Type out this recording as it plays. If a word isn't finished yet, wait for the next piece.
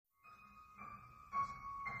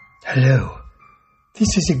Hello,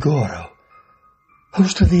 this is Igoro,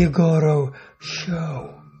 host of the Igoro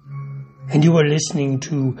Show, and you are listening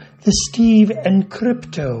to the Steve and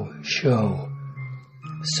Crypto Show.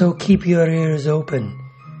 So keep your ears open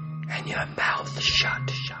and your mouth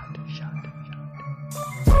shut.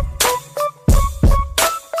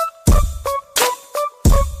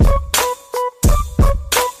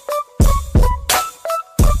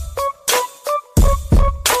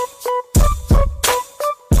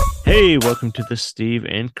 Hey, welcome to the Steve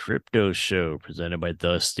and Crypto Show, presented by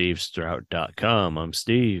thestevestrout.com. I'm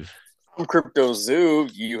Steve. I'm Crypto Zoo.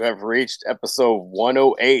 You have reached episode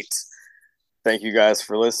 108. Thank you guys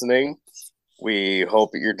for listening. We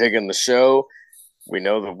hope that you're digging the show. We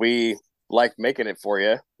know that we like making it for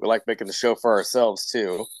you. We like making the show for ourselves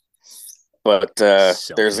too. But there's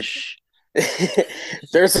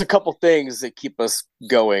a couple things that keep us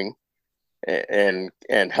going and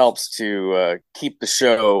helps to keep the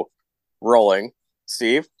show rolling.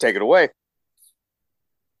 Steve, take it away.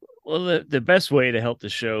 Well, the best way to help the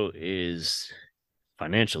show is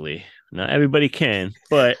financially. Not everybody can,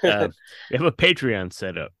 but we have a Patreon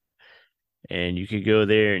set up. And you could go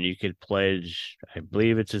there and you could pledge, I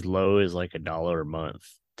believe it's as low as like $1 a month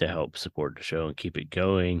to help support the show and keep it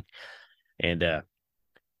going. And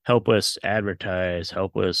help us advertise,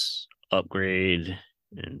 help us upgrade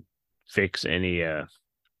and fix any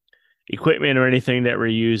equipment or anything that we're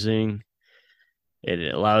using.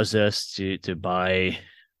 It allows us to buy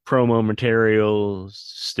promo materials,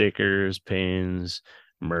 stickers, pins,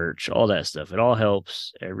 merch, all that stuff. It all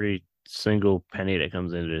helps. Every single penny that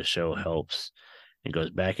comes into the show helps and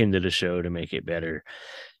goes back into the show to make it better.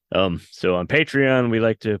 So on Patreon, we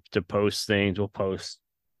like to post things. We'll post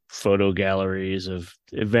photo galleries of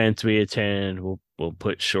events we attend. We'll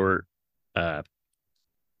put short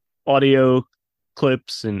audio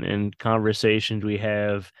clips and conversations we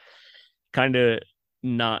have, kind of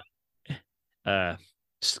not kind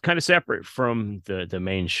of separate from the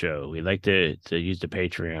main show. We like to use the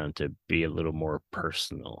Patreon to be a little more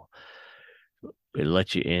personal. It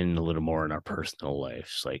lets you in a little more in our personal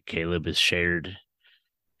lives. Like Caleb has shared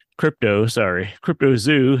Crypto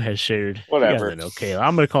Zoo has shared. Whatever. You guys know Caleb.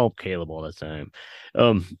 I'm gonna call him Caleb all the time.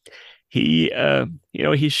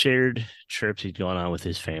 He's shared trips he's gone on with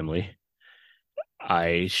his family.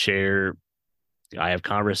 I have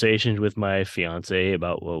conversations with my fiance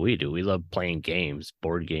about what we do. We love playing games,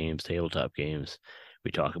 board games, tabletop games.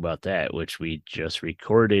 We talk about that, which we just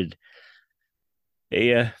recorded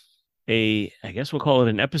I guess we'll call it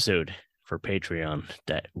an episode for Patreon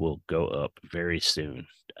that will go up very soon.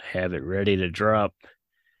 I have it ready to drop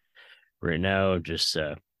right now. Just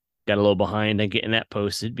got a little behind on getting that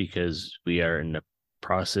posted because we are in the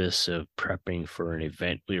process of prepping for an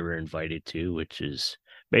event we were invited to, which is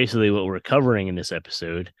basically what we're covering in this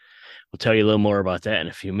episode. We'll tell you a little more about that in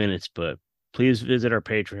a few minutes, but please visit our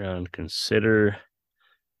Patreon. Consider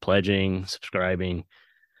pledging, subscribing.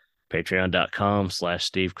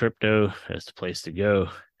 Patreon.com/SteveCrypto. That's the place to go.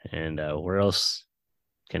 And where else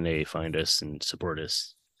can they find us and support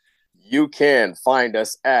us? You can find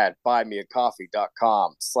us at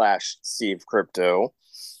buymeacoffee.com/SteveCrypto.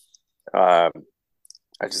 I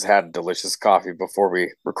just had delicious coffee before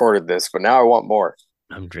we recorded this, but now I want more.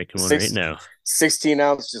 I'm drinking one right now. 16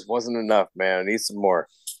 ounce just wasn't enough, man. I need some more.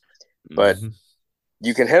 But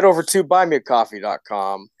you can head over to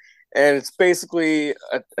buymeacoffee.com, and it's basically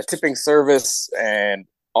a tipping service, and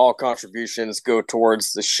all contributions go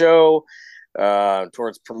towards the show,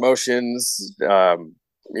 towards promotions,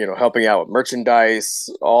 helping out with merchandise,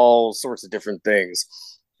 all sorts of different things.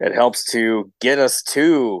 It helps to get us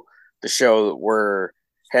to the show that we're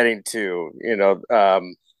heading to.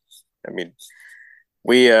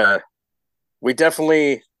 We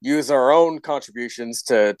definitely use our own contributions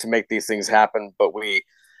to make these things happen, but we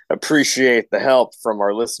appreciate the help from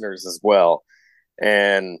our listeners as well.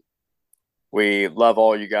 And we love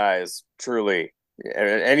all you guys, truly.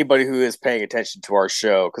 Anybody who is paying attention to our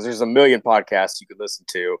show, because there's a million podcasts you could listen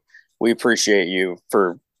to. We appreciate you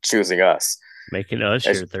for choosing us. Making us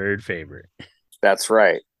your third favorite. That's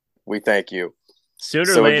right. We thank you.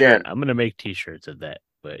 Sooner or later, I'm going to make t-shirts of that,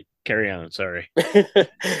 but carry on. Sorry.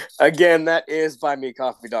 Again, that is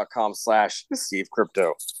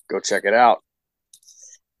buymeacoffee.com/SteveCrypto. Go check it out.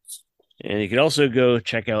 And you can also go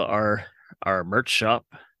check out our merch shop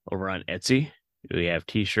over on Etsy. We have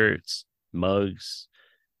t-shirts, mugs,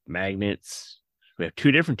 magnets. We have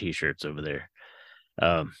 2 different t-shirts over there.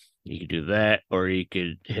 You could do that, or you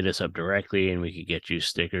could hit us up directly and we could get you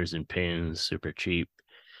stickers and pins super cheap.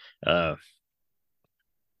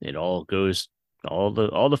 It all goes, all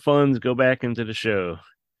the funds go back into the show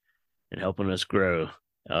and helping us grow.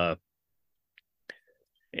 And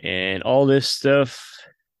all this stuff,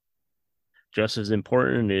 just as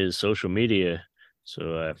important, is social media.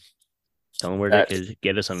 So tell them where they could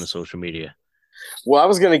get us on the social media. Well, I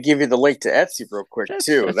was going to give you the link to Etsy real quick,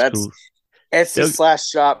 too. That's cool.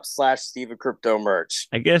 Etsy.com/shop/Steve Crypto merch.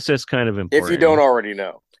 I guess that's kind of important. If you don't already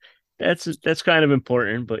know. That's kind of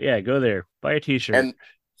important, but yeah, go there, buy a t-shirt.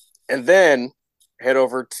 And then head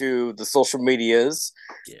over to the social medias,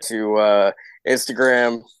 to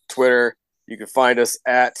Instagram, Twitter. You can find us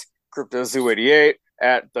at CryptoZoo88,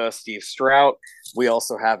 at the Steve Strout. We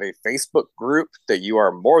also have a Facebook group that you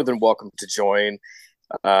are more than welcome to join.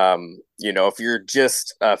 If you're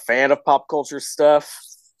just a fan of pop culture stuff,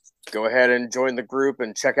 go ahead and join the group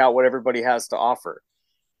and check out what everybody has to offer.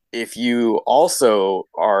 If you also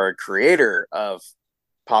are a creator of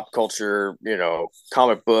pop culture,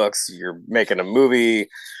 comic books, you're making a movie,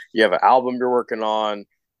 you have an album you're working on,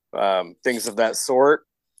 things of that sort,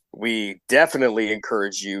 we definitely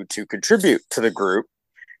encourage you to contribute to the group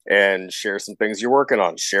and share some things you're working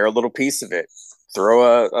on. Share a little piece of it.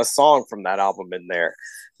 Throw a song from that album in there.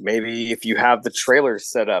 Maybe if you have the trailer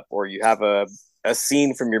set up or you have a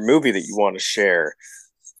scene from your movie that you want to share,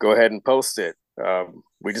 go ahead and post it.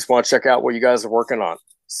 We just want to check out what you guys are working on.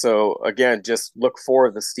 So again, just look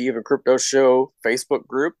for the Steve and Crypto Show Facebook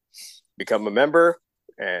group, become a member,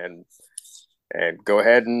 and go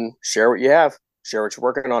ahead and share what you have. Share what you're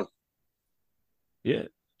working on. Yeah.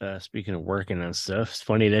 Speaking of working on stuff, it's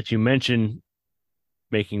funny that you mentioned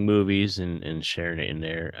making movies and sharing it in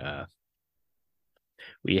there.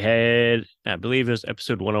 We had, I believe it was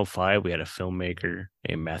episode 105, we had a filmmaker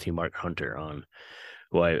named Matthew Mark Hunter on,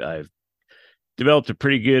 who I've developed a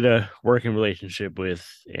pretty good working relationship with,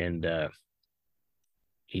 and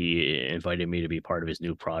he invited me to be part of his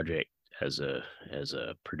new project as a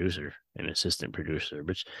producer, an assistant producer,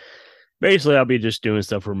 which basically I'll be just doing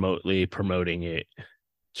stuff remotely, promoting it,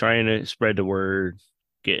 trying to spread the word,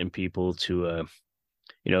 getting people to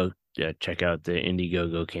check out the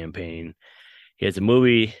Indiegogo campaign. He has a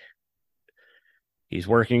movie he's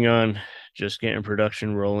working on, just getting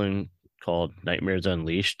production rolling, called Nightmares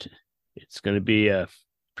Unleashed. It's going to be a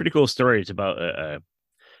pretty cool story. It's about a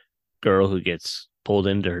girl who gets pulled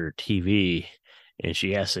into her TV, and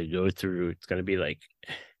she has to go through, it's going to be like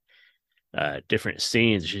different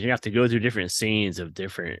scenes. She's going to have to go through different scenes of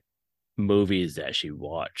different movies that she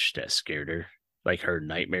watched that scared her, like her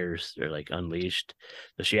nightmares. They're like unleashed.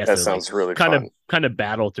 So she has that to sounds really kind of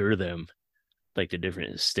battle through them, like the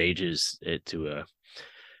different stages to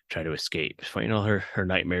try to escape, fighting all her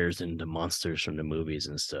nightmares and the monsters from the movies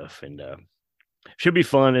and stuff. And should be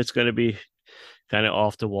fun. It's going to be kind of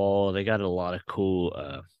off the wall. They got a lot of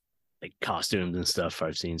cool like costumes and stuff.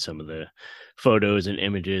 I've seen some of the photos and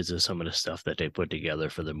images of some of the stuff that they put together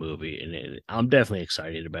for the movie, and I'm definitely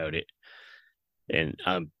excited about it. And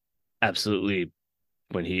I'm absolutely,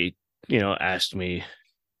 when he asked me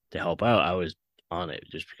to help out, I was on it,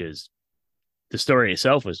 just because the story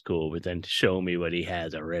itself was cool, but then to show me what he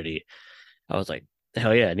has already, I was like,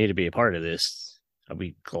 hell yeah, I need to be a part of this. I'll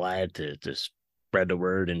be glad to spread the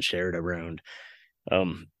word and share it around.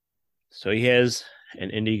 So he has an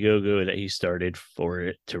Indiegogo that he started for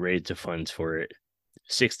it to raise the funds for it.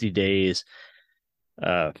 60 days.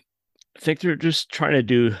 I think they're just trying to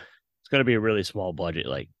do, it's going to be a really small budget,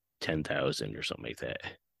 like 10,000 or something like that.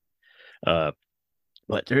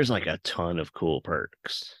 But there's like a ton of cool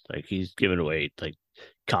perks. Like he's giving away like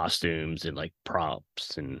costumes and like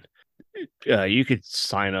props, and you could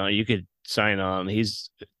sign on. He's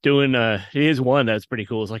doing he has one that's pretty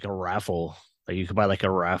cool. It's like a raffle. Like you could buy like a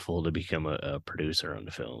raffle to become a producer on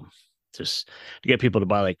the film. Just to get people to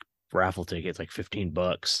buy like raffle tickets, like $15,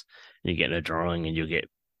 and you get in a drawing and you get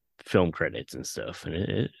film credits and stuff. And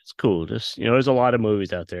it's cool. Just there's a lot of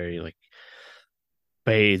movies out there. You like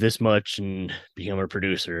pay this much and become a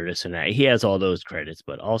producer, this and that. He has all those credits,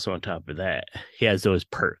 but also on top of that, he has those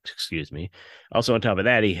perks, excuse me. Also on top of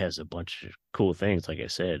that, he has a bunch of cool things, like I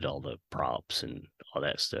said, all the props and all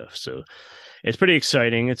that stuff. So it's pretty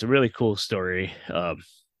exciting. It's a really cool story.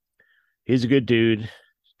 He's a good dude,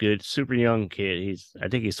 good, super young kid. I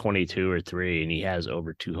think he's 22 or 3, and he has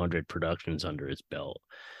over 200 productions under his belt.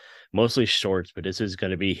 Mostly shorts, but this is going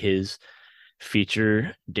to be his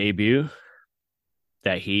feature debut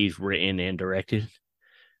that he's written and directed.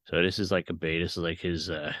 So this is like a beta. This is like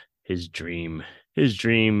his dream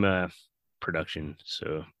production.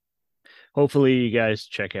 So hopefully you guys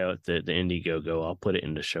check out the Indiegogo. I'll put it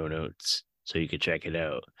in the show notes so you can check it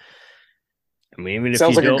out. I mean, even if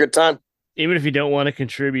sounds like a good time. Even if you don't want to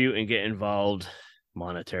contribute and get involved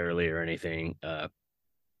monetarily or anything,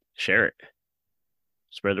 share it.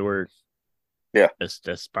 Spread the word. Yeah.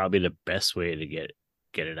 That's probably the best way to get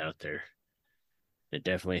it out there. It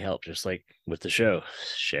definitely helped, just like with the show.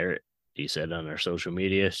 Share it. You said on our social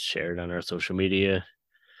media, share it on our social media.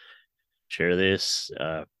 Share this.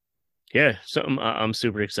 Yeah, something I'm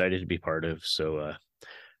super excited to be part of. So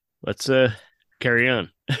let's carry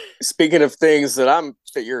on. Speaking of things that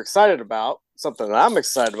you're excited about, something that I'm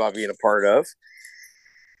excited about being a part of.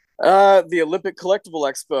 The Olympic Collectible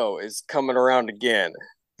Expo is coming around again.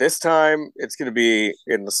 This time it's going to be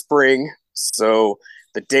in the spring. So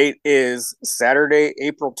the date is Saturday,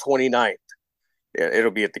 April 29th.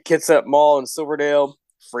 It'll be at the Kitsap Mall in Silverdale.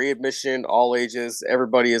 Free admission, all ages.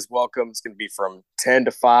 Everybody is welcome. It's going to be from 10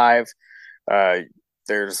 to 5.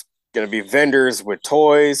 There's going to be vendors with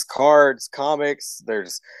toys, cards, comics.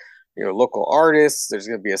 There's local artists. There's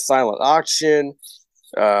going to be a silent auction.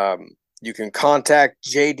 You can contact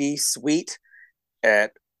JD Sweet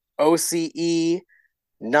at OCE98383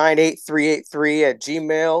 at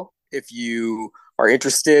Gmail if you are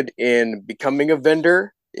interested in becoming a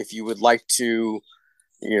vendor. If you would like to,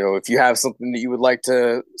 if you have something that you would like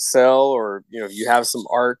to sell, or if you have some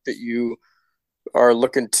art that you are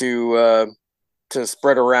looking to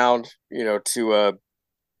spread around, to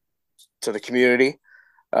the community.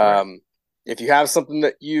 Right. If you have something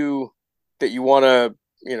that you want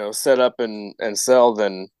to set up and sell,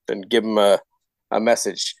 then give them a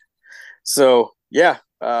message. So yeah.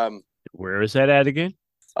 Where is that at again?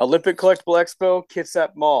 Olympic Collectible Expo,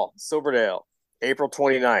 Kitsap Mall, Silverdale, April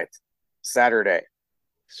 29th, Saturday.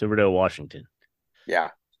 Silverdale, Washington. Yeah.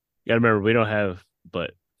 You gotta remember, we don't have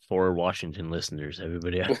but 4 Washington listeners.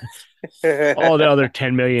 Everybody all the other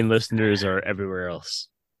 10 million listeners are everywhere else.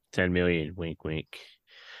 10 million, wink wink.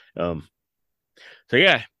 So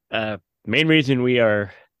yeah, main reason we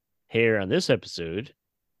are here on this episode,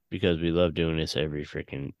 because we love doing this every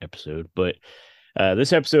freaking episode, but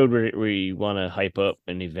this episode we want to hype up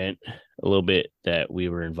an event a little bit that we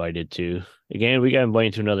were invited to. Again, we got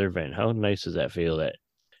invited to another event. How nice does that feel? That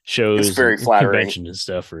shows, it's very flattering, conventions and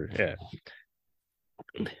stuff.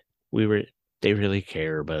 They really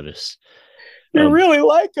care about us. They really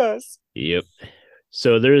like us. Yep.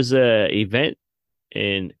 So there's a event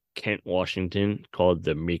in Kent, Washington called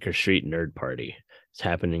the Meeker Street Nerd Party. It's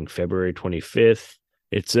happening February 25th.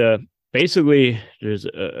 It's basically there's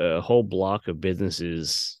a whole block of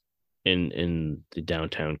businesses in the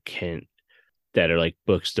downtown Kent that are like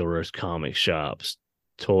bookstores, comic shops,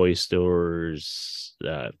 toy stores,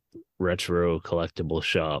 retro collectible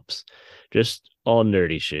shops, just all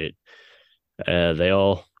nerdy shit. They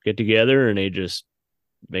all get together and they just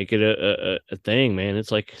make it a thing, man.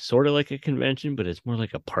 It's like sort of like a convention, but it's more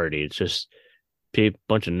like a party. It's just a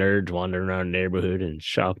bunch of nerds wandering around the neighborhood and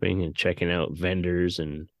shopping and checking out vendors.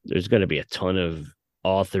 And there's going to be a ton of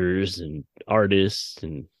authors and artists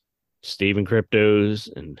and Steven Cryptos,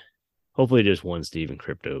 and hopefully just one Steven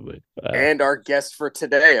Crypto. But and our guest for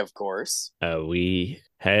today, of course. We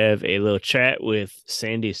have a little chat with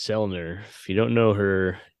Sandi Sellner. If you don't know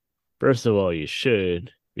her, first of all, you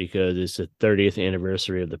should, because it's the 30th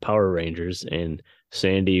anniversary of the Power Rangers, and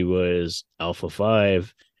Sandi was Alpha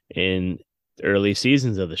 5 in the early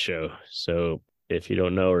seasons of the show. So if you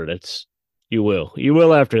don't know her, you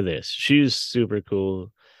will after this. She's super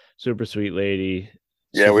cool, super sweet lady.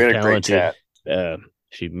 Yeah, we had a great chat.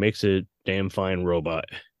 She makes a damn fine robot,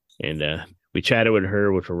 and we chatted with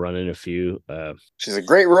her, which we're running a few. She's a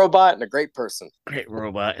great robot and a great person. Great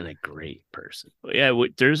robot and a great person. But yeah,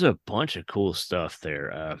 there's a bunch of cool stuff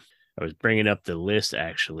there. I was bringing up the list,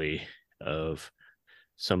 actually, of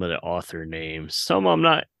some of the author names. Some I'm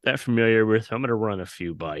not that familiar with. I'm going to run a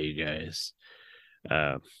few by you guys.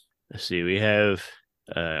 Let's see. We have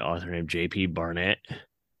author named J.P. Barnett,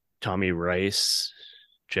 Tommy Rice,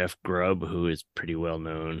 Jeff Grubb, who is pretty well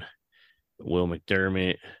known, Will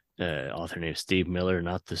McDermott, author named Steve Miller,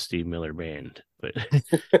 not the Steve Miller Band, but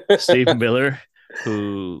Steve Miller,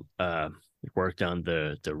 who worked on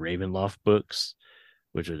the Ravenloft books,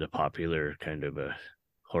 which was a popular kind of a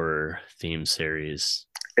horror theme series.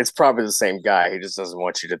 It's probably the same guy. He just doesn't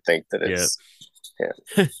want you to think that it's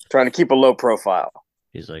trying to keep a low profile.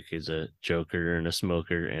 He's a joker and a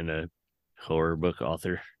smoker and a horror book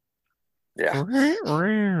author. Yeah.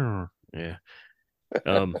 Yeah.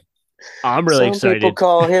 I'm really excited. People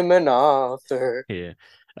call him an author. Yeah.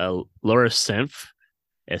 Laura Senf,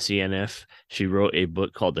 SENF. She wrote a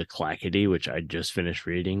book called The Clackety, which I just finished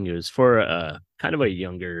reading. It was for kind of a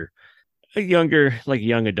younger, like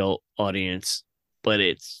young adult audience, but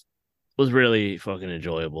was really fucking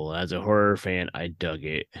enjoyable. As a horror fan, I dug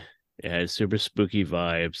it. It had super spooky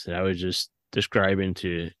vibes, and I was just describing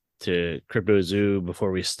to Crypto Zoo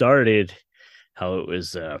before we started how it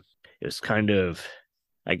was it was kind of,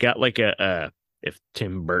 I got like a if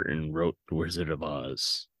Tim Burton wrote Wizard of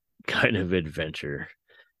Oz kind of adventure.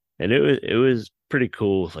 And it was pretty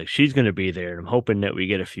cool. Like, she's going to be there. And I'm hoping that we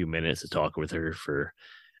get a few minutes to talk with her for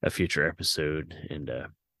a future episode. And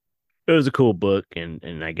it was a cool book.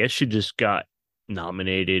 And I guess she just got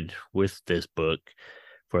nominated with this book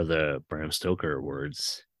for the Bram Stoker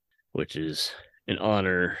Awards, which is an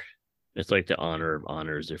honor. It's like the honor of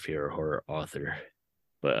honors if you're a horror author.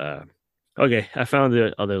 But okay, I found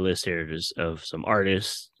the other list here just of some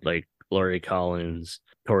artists like Laurie Collins,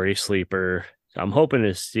 Tori Sleeper. I'm hoping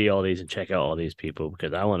to see all these and check out all these people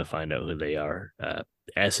because I want to find out who they are.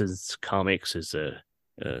 Essence Comics is a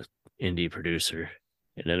indie producer.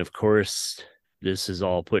 And then, of course, this is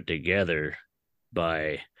all put together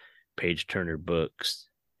by Page Turner Books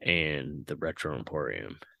and the Retro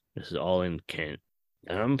Emporium. This is all in Kent.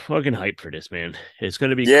 And I'm fucking hyped for this, man. It's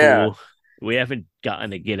going to be cool. We haven't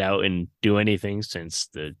gotten to get out and do anything since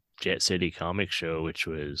the Jet City Comic Show, which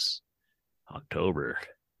was October.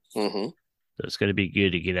 Mm-hmm. So it's going to be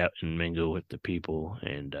good to get out and mingle with the people.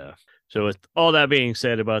 And so with all that being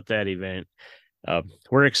said about that event,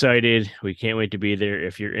 we're excited. We can't wait to be there.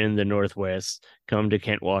 If you're in the Northwest, come to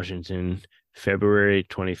Kent, Washington, February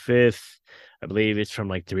 25th. I believe it's from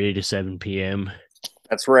like 3 to 7 p.m.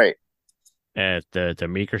 That's right. At the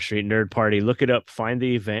Meeker Street Nerd Party. Look it up. Find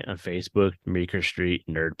the event on Facebook, Meeker Street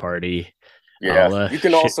Nerd Party. Yeah, you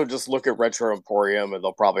can also just look at Retro Emporium and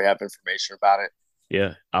they'll probably have information about it.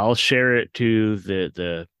 Yeah, I'll share it to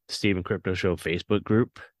the Steve & Crypto Show Facebook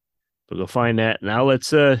group. We'll go find that. Now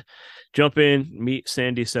let's jump in, meet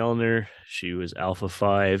Sandi Sellner. She was Alpha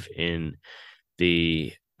 5 in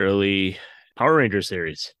the early Power Rangers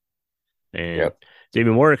series. And it's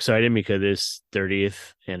even more exciting because it's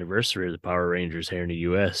 30th anniversary of the Power Rangers here in the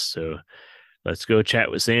U.S. So let's go chat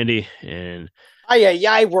with Sandi. And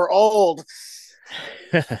we're old.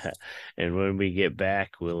 And when we get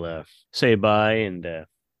back, we'll say bye and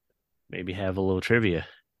maybe have a little trivia.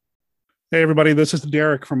 Hey, everybody, this is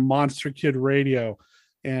Derek from Monster Kid Radio,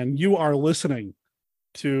 and you are listening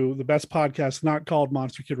to the best podcast not called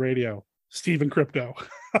Monster Kid Radio, Steve & Crypto.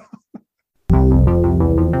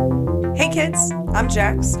 Hey kids, I'm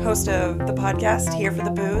Jax, host of the podcast Here for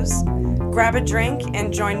the Booze. Grab a drink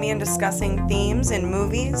and join me in discussing themes in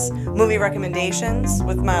movies, movie recommendations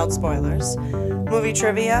with mild spoilers, movie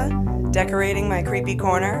trivia, decorating my creepy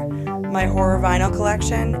corner, my horror vinyl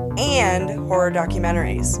collection, and horror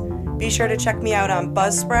documentaries. Be sure to check me out on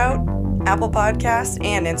Buzzsprout, Apple Podcasts,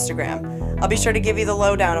 and Instagram. I'll be sure to give you the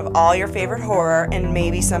lowdown of all your favorite horror and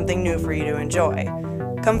maybe something new for you to enjoy.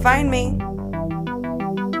 Come find me.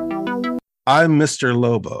 I'm Mr.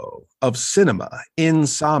 Lobo of Cinema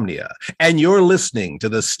Insomnia, and you're listening to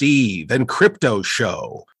the Steve & Crypto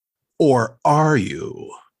Show. Or are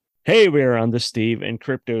you? Hey, we're on the Steve &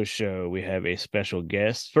 Crypto Show. We have a special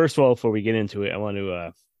guest. First of all, before we get into it, I want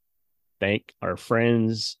to thank our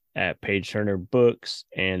friends at Page Turner Books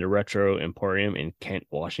and the Retro Emporium in Kent,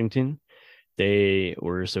 Washington. They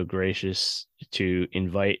were so gracious to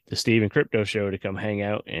invite the Steve & Crypto Show to come hang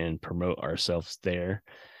out and promote ourselves there.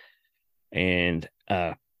 And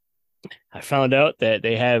I found out that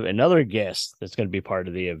they have another guest that's going to be part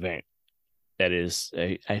of the event. That is,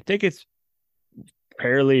 I think it's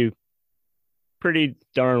pretty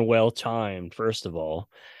darn well timed, first of all,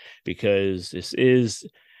 because this is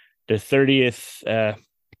the 30th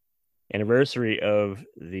anniversary of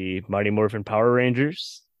the Mighty Morphin Power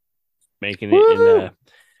Rangers, making it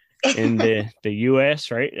in the U.S.,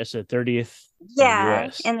 right? That's the 30th. Yeah,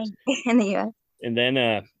 in the U.S. And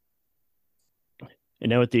then and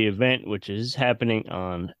now at the event, which is happening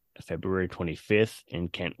on February 25th in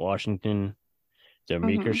Kent, Washington, the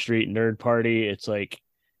Meeker Street Nerd Party. It's like,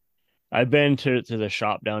 I've been to the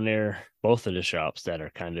shop down there, both of the shops that are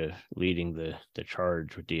kind of leading the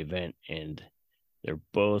charge with the event, and they're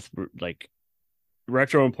both like,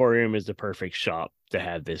 Retro Emporium is the perfect shop to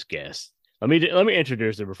have this guest. Let me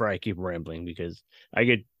introduce her before I keep rambling, because I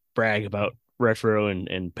could brag about Retro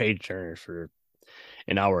and Page Turner for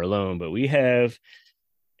an hour alone, but we have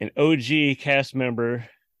an OG cast member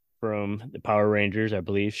from the Power Rangers. I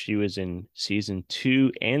believe she was in season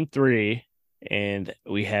 2 and 3. And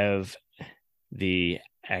we have the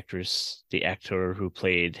actor who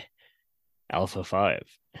played Alpha 5.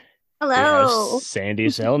 Hello. Sandi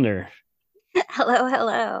Sellner.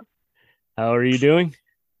 Hello. How are you doing?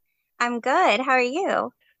 I'm good. How are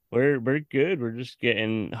you? We're good. We're just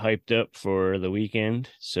getting hyped up for the weekend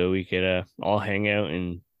so we could all hang out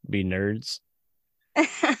and be nerds.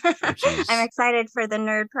 I'm excited for the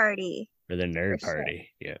nerd party. For the nerd party,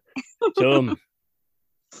 sure. Yeah. So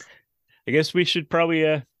I guess we should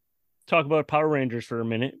probably talk about Power Rangers for a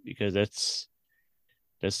minute, because that's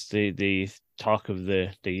the talk of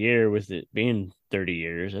the year, with it being 30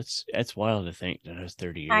 years. That's wild to think that it was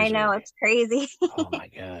 30 years. I know, already. it's crazy. Oh my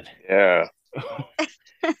god. Yeah.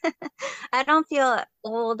 I don't feel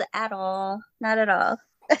old at all. Not at all.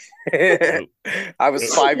 I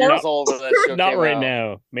was 5 years old when that show Not came right out.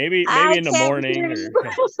 now. Maybe I in the can't morning. hear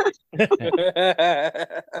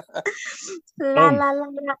Or... La, la, la,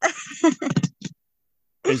 la.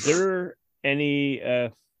 Is there any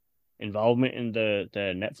involvement in the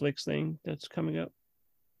Netflix thing that's coming up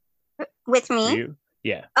With for me? you?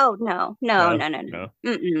 Yeah. Oh, no.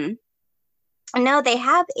 Mm-mm. No, they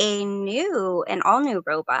have an all new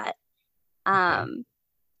robot. Okay.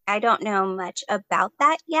 I don't know much about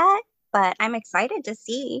that yet, but I'm excited to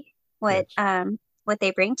see what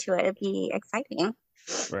they bring to it. It'd be exciting.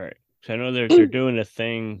 Right. So I know they're doing a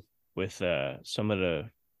thing with some of the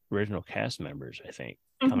original cast members, I think,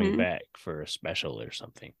 coming back for a special or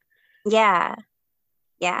something. Yeah,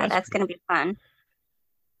 that's gonna be fun.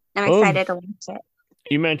 I'm excited to watch it.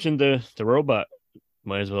 You mentioned the robot.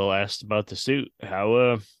 Might as well ask about the suit.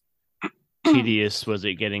 How tedious was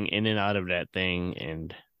it getting in and out of that thing?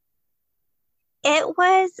 And it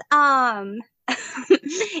was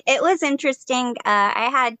it was interesting. I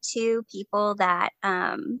had two people that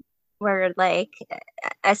were like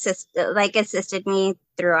assisted me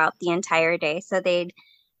throughout the entire day. So they'd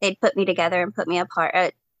put me together and put me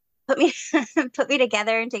apart. Put me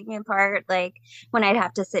together and take me apart, like when I'd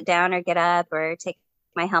have to sit down or get up or take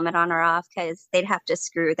my helmet on or off, because they'd have to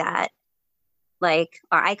screw that, or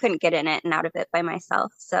I couldn't get in it and out of it by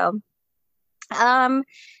myself. So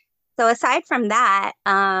aside from that,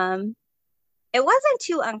 it wasn't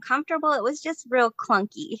too uncomfortable. It was just real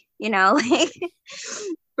clunky, like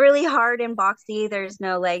really hard and boxy. There's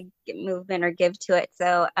no like movement or give to it.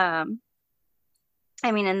 So I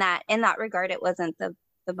mean, in that regard, it wasn't the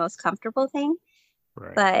most comfortable thing,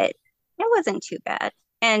 right. But it wasn't too bad,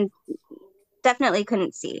 and definitely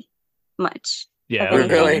couldn't see much. Yeah,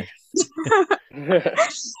 really. They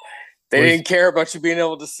didn't care about you being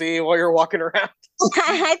able to see while you're walking around.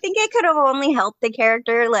 I think it could have only helped the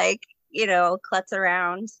character, klutz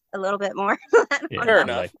around a little bit more. Fair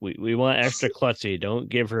enough. Like we want extra klutzy. Don't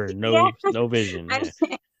give her no vision.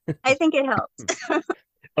 Yeah. I think it helped.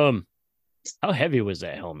 How heavy was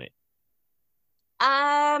that helmet?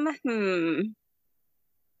 I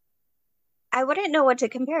wouldn't know what to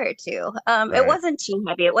compare it to. Right. It wasn't too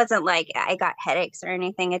heavy. It wasn't like I got headaches or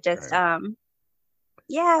anything. It just, right.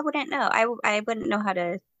 I wouldn't know. I wouldn't know how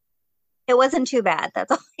to. It wasn't too bad.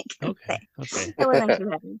 That's all I can say. Okay. It wasn't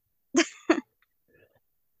too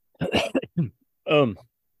heavy.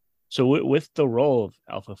 So with the role of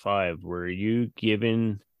Alpha 5, were you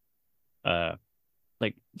given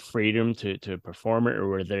like freedom to perform it, or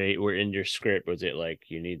were in your script, was it like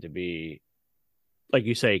you need to be, like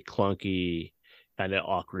you say, clunky, kind of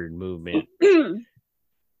awkward movement? The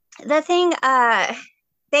thing,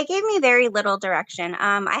 they gave me very little direction.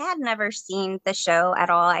 I had never seen the show at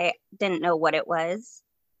all. I didn't know what it was.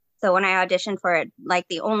 So when I auditioned for it, like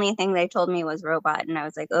the only thing they told me was robot, and I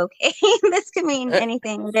was like, okay, this could mean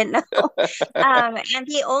anything. I didn't know. And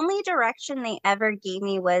the only direction they ever gave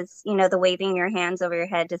me was, the waving your hands over your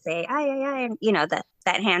head to say, aye, and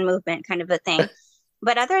that hand movement kind of a thing.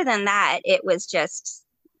 But other than that, it was just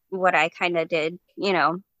what I kind of did.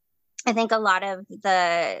 I think a lot of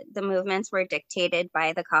the movements were dictated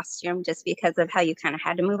by the costume, just because of how you kind of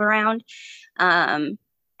had to move around.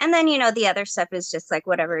 And then, the other stuff is just like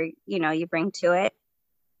whatever, you bring to it.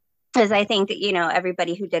 Because I think,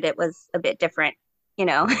 everybody who did it was a bit different,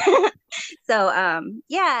 So,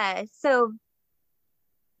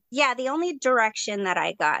 the only direction that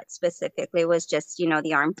I got specifically was just,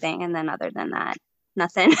 the arm thing. And then other than that,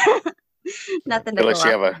 nothing. Nothing to go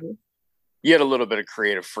off. You had a little bit of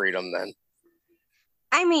creative freedom then.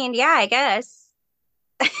 I mean, yeah, I guess.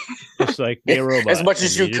 Just like be a robot. As much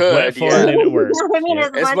as you could. As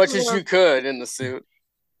much as you could in the suit.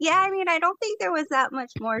 Yeah, I mean, I don't think there was that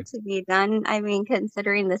much more to be done. I mean,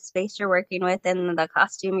 considering the space you're working with and the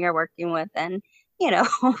costume you're working with, and Yeah,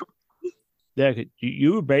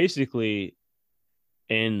 you were basically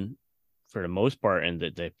for the most part, in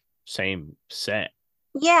the same set.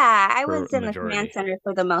 Yeah, I was in the command center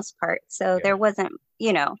for the most part, so there wasn't,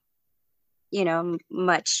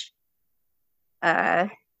 much many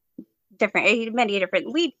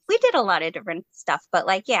different. We did a lot of different stuff, but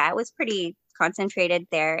it was pretty concentrated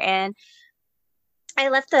there. And I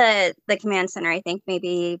left the command center, I think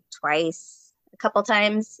maybe twice, a couple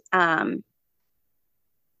times, and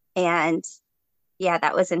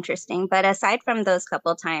that was interesting. But aside from those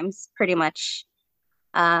couple times, pretty much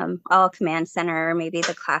all command center, maybe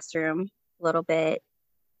the classroom a little bit.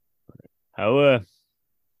 How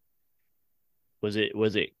was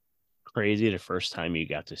it crazy the first time you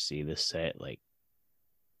got to see this set? Like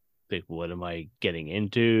what am I getting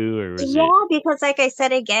into? Or was it because like I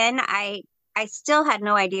said again, I still had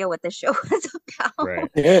no idea what the show was about. right?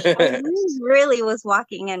 I really was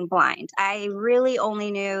walking in blind. I really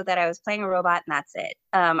only knew that I was playing a robot and that's it.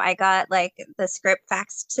 I got like the script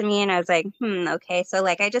faxed to me and I was like, okay. So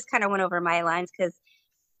like I just kind of went over my lines because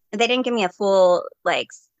they didn't give me a full like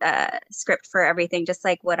script for everything, just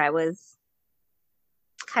like what I was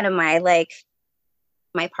kind of my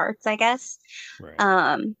parts, I guess. Right.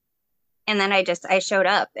 And then I showed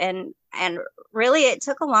up and really it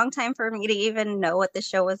took a long time for me to even know what the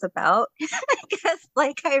show was about. Because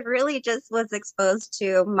like I really just was exposed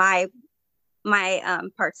to my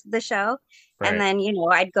parts of the show. Right. And then,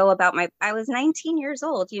 I'd go about I was 19 years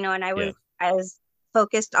old, and I was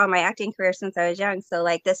focused on my acting career since I was young. So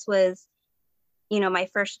like this was, my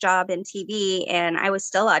first job in TV and I was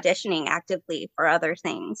still auditioning actively for other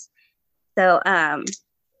things. So I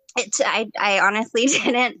honestly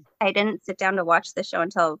didn't sit down to watch the show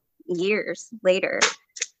until years later.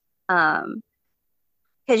 Because,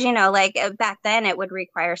 like back then it would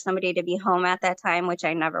require somebody to be home at that time, which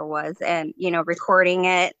I never was. And, recording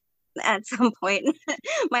it at some point,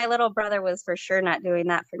 my little brother was for sure not doing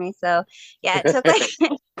that for me. So yeah, it took like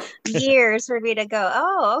years for me to go,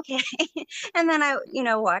 oh, okay. And then I,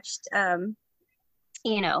 watched,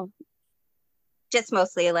 just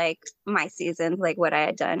mostly like my seasons, like what I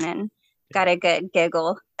had done, and got a good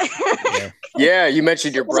giggle. Yeah, you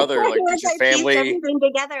mentioned your brother. Like, did your family everything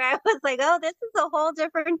together? I was like, oh, this is a whole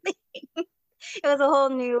different thing. It was a whole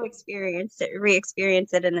new experience to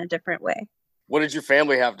re-experience it in a different way. What did your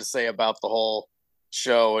family have to say about the whole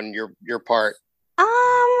show and your part?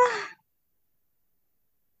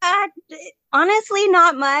 Honestly,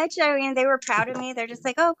 not much. I mean, they were proud of me. They're just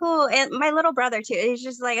like, oh, cool. And my little brother too. He's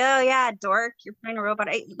just like, oh yeah, dork, you're playing a robot.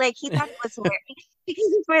 He thought it was hilarious because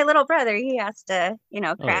he's my little brother. He has to,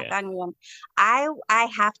 crack on me. And I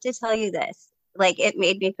have to tell you this. Like, it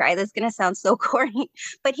made me cry. This is gonna sound so corny,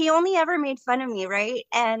 but he only ever made fun of me, right?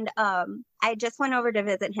 And I just went over to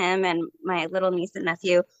visit him and my little niece and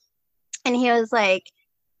nephew, and he was like,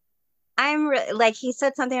 he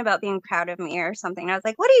said something about being proud of me or something. I was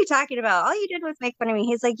like, what are you talking about? All you did was make fun of me.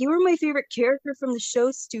 He's like, you were my favorite character from the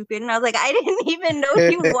show, stupid. And I was like, I didn't even know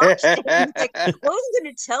you watched it. He's like, I was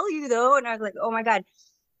going to tell you though. And I was like, oh my God.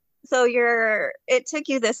 So it took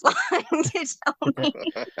you this long to tell me.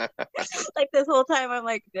 Like this whole time, I'm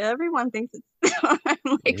like, everyone thinks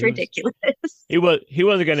it's ridiculous. He wasn't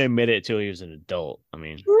going to admit it till he was an adult. I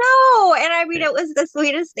mean, no, and I mean, it was the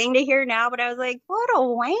sweetest thing to hear now. But I was like, what a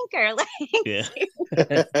wanker! Like, yeah.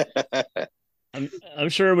 I'm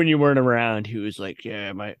sure when you weren't around, he was like,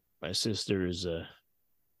 yeah, my sister's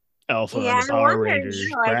alpha on the Power Rangers,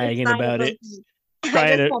 bragging about it.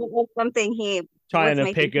 Trying to was something he trying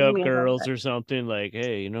to pick up girls or something, like,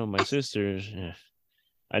 hey, my sister's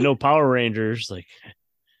I know Power Rangers, like.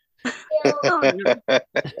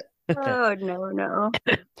 Oh no.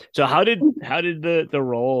 So how did the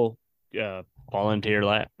role fall into your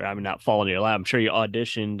lap? I mean, not fall into your lap. I'm sure you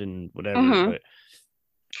auditioned and whatever, but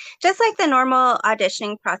just like the normal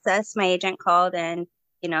auditioning process, my agent called and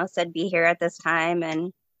said be here at this time,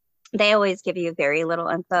 and they always give you very little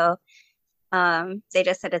info. They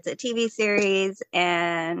just said it's a TV series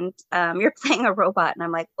and you're playing a robot, and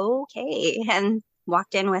I'm like, okay, and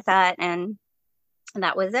walked in with that, and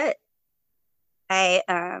that was it. I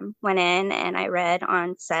went in and I read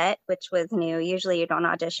on set, which was new. Usually you don't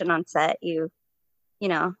audition on set. You're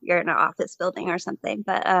in an office building or something.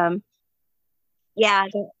 But yeah,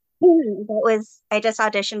 I just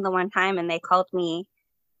auditioned the one time and they called me,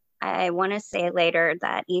 I want to say later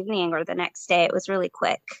that evening or the next day. It was really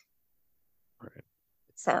quick. Right.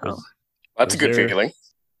 So that's a good feeling.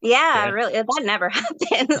 Yeah, really. That never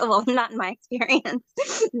happened. Well, not in my experience.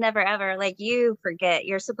 Never ever. Like, you forget.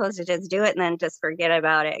 You're supposed to just do it and then just forget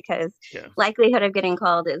about it, because likelihood of getting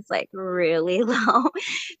called is like really low.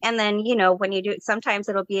 And then, when you do it, sometimes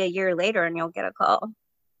it'll be a year later and you'll get a call.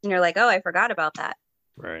 And you're like, oh, I forgot about that.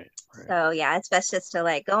 Right. So yeah, it's best just to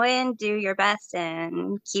like go in, do your best,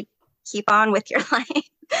 and keep on with your life,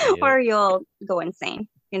 or you'll go insane.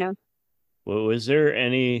 Well, was there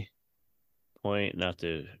any point, not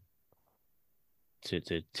to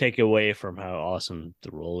take away from how awesome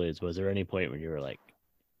the role is, was there any point when you were like,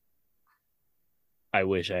 I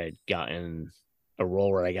wish I had gotten a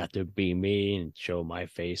role where I got to be me and show my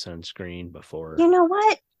face on screen before? You know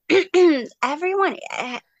what? Everyone,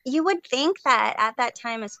 you would think that at that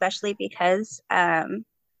time, especially because,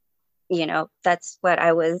 that's what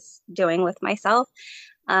I was doing with myself.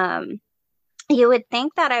 You would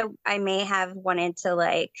think that I may have wanted to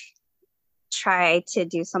like try to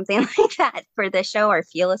do something like that for the show or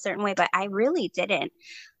feel a certain way, but I really didn't.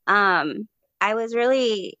 I was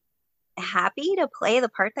really happy to play the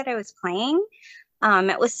part that I was playing.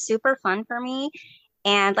 It was super fun for me.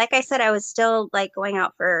 And like I said, I was still like going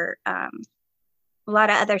out for a lot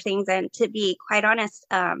of other things. And to be quite honest,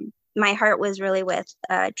 my heart was really with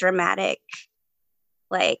dramatic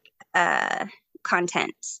like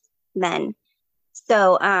content then.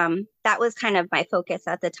 So that was kind of my focus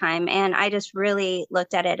at the time. And I just really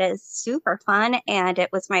looked at it as super fun. And it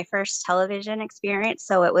was my first television experience.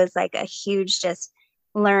 So it was like a huge just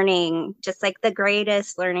learning, just like the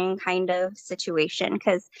greatest learning kind of situation.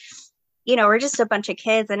 Because, we're just a bunch of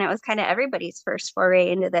kids and it was kind of everybody's first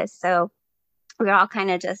foray into this. So we were all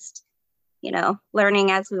kind of just,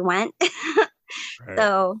 learning as we went. Right.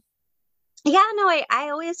 So yeah, no, I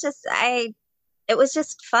always just, it was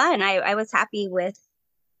just fun. I was happy with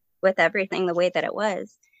everything the way that it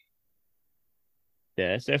was.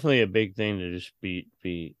 Yeah, it's definitely a big thing to just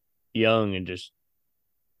be young and just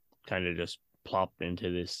kind of just plop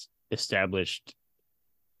into this established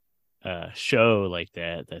show like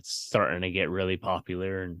that's starting to get really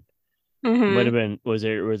popular. And might have been, was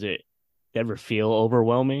it ever feel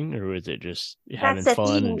overwhelming, or was it just having That's the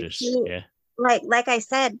fun thing. and just yeah? Like I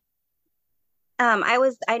said,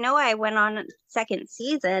 I know I went on second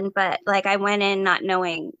season, but like I went in not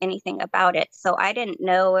knowing anything about it. So I didn't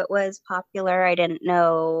know it was popular. I didn't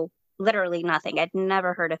know literally nothing. I'd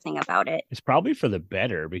never heard a thing about it. It's probably for the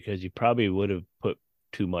better, because you probably would have put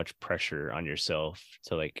too much pressure on yourself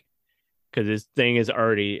to like, because this thing is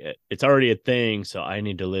already a thing, so I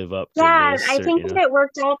need to live up to Yeah, this. I Or, think that it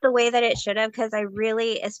worked out the way that it should have because I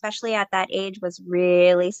really, especially at that age, was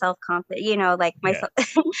really self-confident, like Yeah. myself.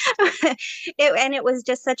 And it was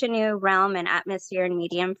just such a new realm and atmosphere and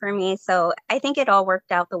medium for me. So I think it all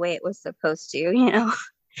worked out the way it was supposed to.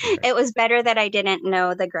 Right. It was better that I didn't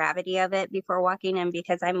know the gravity of it before walking in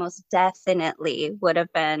because I most definitely would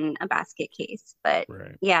have been a basket case. But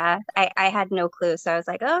Right. yeah, I had no clue. So I was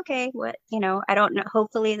like, oh, okay, what, I don't know.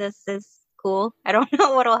 Hopefully this is cool. I don't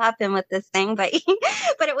know what'll happen with this thing, but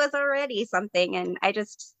but it was already something. And I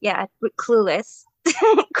just, yeah, clueless.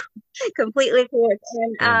 Completely clueless.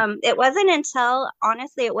 And it wasn't until,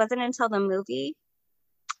 honestly, it wasn't until the movie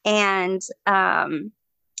and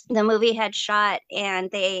the movie had shot and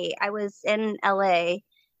I was in LA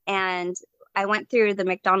and I went through the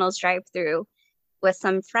McDonald's drive-through with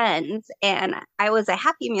some friends and I was a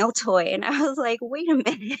Happy Meal toy and I was like, wait a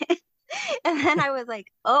minute. And then I was like,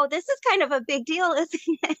 oh, this is kind of a big deal,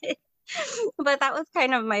 isn't it? But that was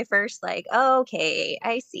kind of my first like, oh, okay,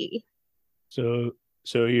 I see. So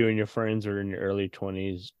you and your friends are in your early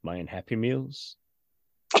 20s buying Happy Meals?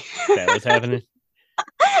 That was happening?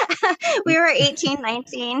 We were 18,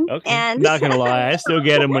 19. Okay. And not gonna lie, I still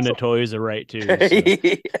get them when the toys are right too. So. I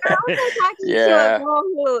was talking to Yeah. a girl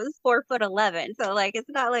who was 4'11", so like it's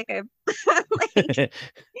not like I'm like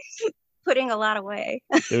putting a lot away.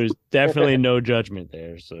 There was definitely no judgment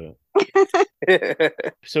there. So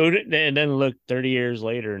and then look, 30 years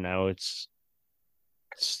later, now it's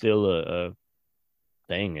still a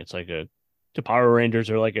thing. It's like the Power Rangers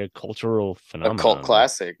are like a cultural phenomenon. A cult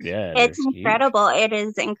classic. Yeah, It's they're incredible. It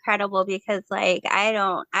is incredible because like I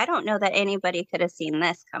don't know that anybody could have seen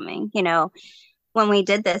this coming. When we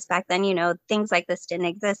did this back then, things like this didn't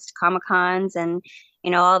exist, Comic-Cons and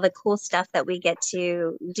all the cool stuff that we get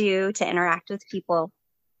to do to interact with people.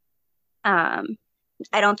 I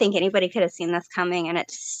don't think anybody could have seen this coming, and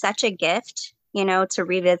it's such a gift, to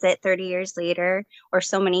revisit 30 years later or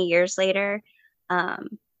so many years later.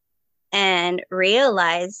 And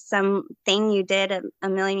realize something you did a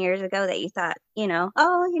million years ago that you thought,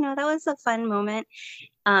 that was a fun moment.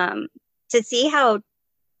 To see how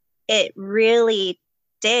it really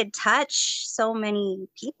did touch so many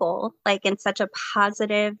people, like in such a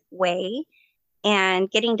positive way,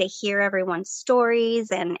 and getting to hear everyone's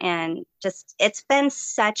stories and just, it's been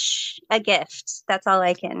such a gift. That's all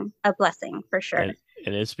a blessing for sure. And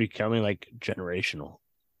it's becoming like generational.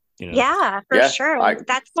 Yeah, for sure.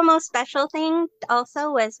 That's the most special thing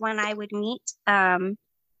also was when I would meet a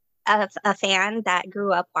fan that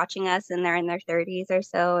grew up watching us and they're in their 30s or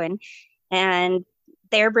so and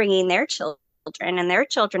they're bringing their children and their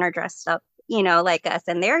children are dressed up, like us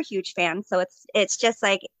and they're a huge fan. So it's just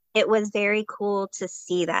like it was very cool to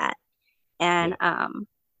see that. And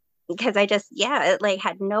because I just like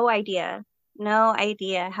had no idea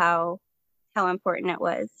how important it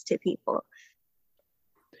was to people.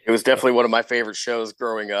 It was definitely one of my favorite shows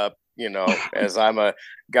growing up, as I'm a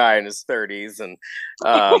guy in his 30s. And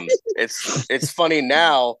it's funny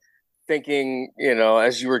now thinking,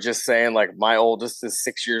 as you were just saying, like my oldest is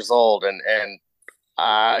 6 years old. And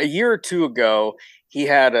a year or two ago, he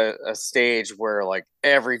had a stage where like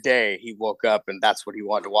every day he woke up and that's what he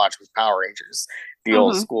wanted to watch was Power Rangers, the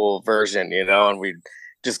old school version, and we'd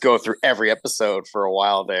just go through every episode for a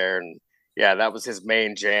while there. And yeah, that was his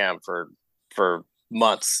main jam for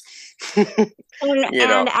months.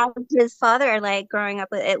 And as his father, like growing up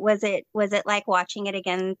with it, was it like watching it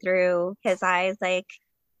again through his eyes, like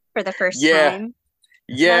for the first time?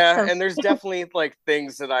 Yeah, so and there's definitely like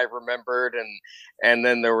things that I remembered, and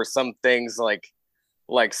then there were some things like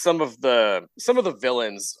some of the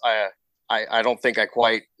villains I don't think I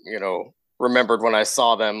quite remembered when I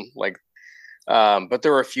saw them, like but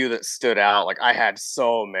there were a few that stood out. Like I had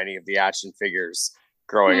so many of the action figures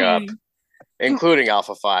growing up, including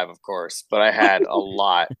Alpha 5, of course, but I had a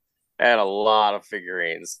lot. I had a lot of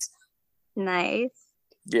figurines. Nice.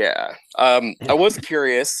 Yeah. I was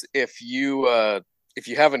curious if you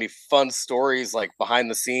have any fun stories like behind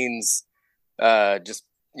the scenes, just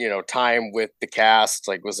time with the cast.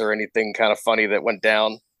 Like, was there anything kind of funny that went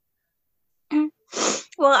down?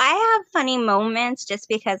 Well, I have funny moments just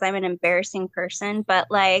because I'm an embarrassing person, but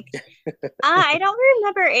like I don't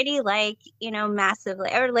remember any like,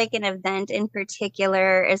 massively or like an event in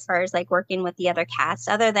particular as far as like working with the other cast,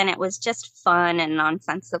 other than it was just fun and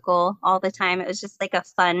nonsensical all the time. It was just like a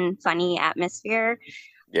fun, funny atmosphere.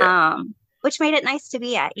 Yeah. Which made it nice to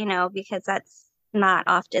be at, because that's not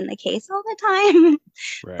often the case all the time.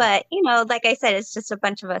 Right. But, like I said, it's just a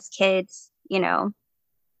bunch of us kids,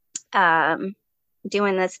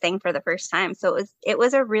 doing this thing for the first time. So it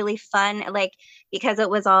was a really fun, like, because it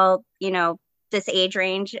was all, this age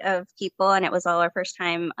range of people and it was all our first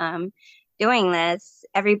time doing this,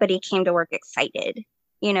 everybody came to work excited,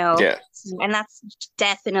 Yeah. and that's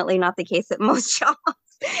definitely not the case at most jobs,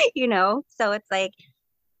 so it's like,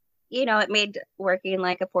 it made working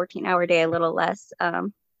like a 14-hour day a little less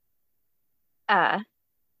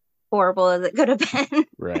horrible as it could have been.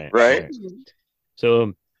 Right.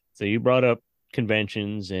 So you brought up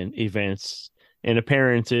conventions and events and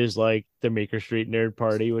appearances like the Maker Street Nerd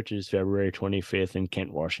Party, which is February 25th in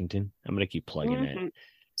Kent, Washington. I'm going to keep plugging it.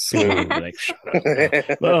 People will be like, shut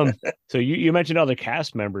up. So you mentioned other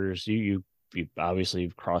cast members. You obviously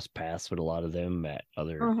crossed paths with a lot of them at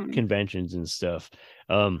other conventions and stuff.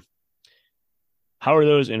 How are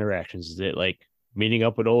those interactions? Is it like meeting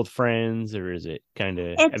up with old friends, or is it kind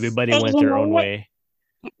of everybody went their own way?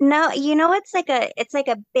 No, it's like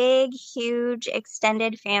a big, huge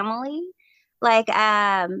extended family. Like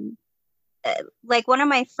one of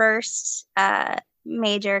my first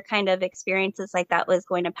major kind of experiences like that was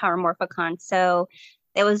going to Power Morphicon. So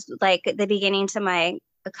it was like the beginning to my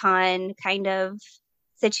con kind of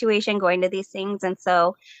situation going to these things. And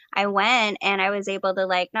so I went and I was able to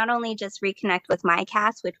like not only just reconnect with my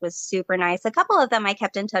cast, which was super nice. A couple of them I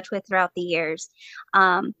kept in touch with throughout the years.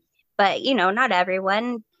 But not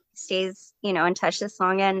everyone stays, in touch this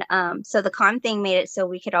long. And so the con thing made it so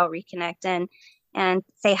we could all reconnect and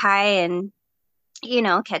say hi and,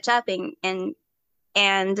 catch up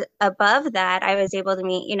and above that, I was able to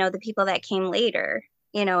meet, the people that came later,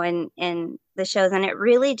 in the shows. And it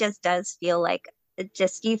really just does feel like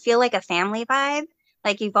you feel like a family vibe.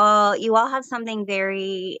 Like you all have something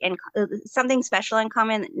something special in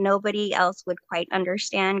common that nobody else would quite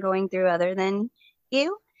understand going through other than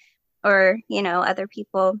you or, other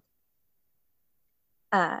people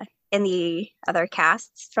in the other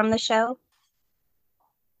casts from the show.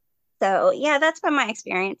 So yeah, that's been my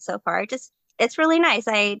experience so far. It's really nice.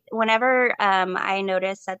 Whenever I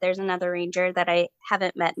notice that there's another ranger that I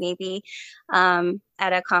haven't met, maybe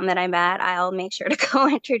at a con that I'm at, I'll make sure to go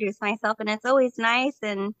introduce myself, and it's always nice.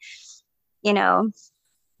 And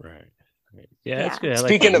right. Yeah, that's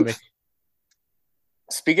good.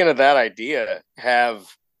 Speaking of that idea, have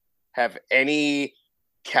any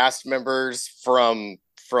cast members from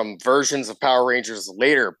versions of Power Rangers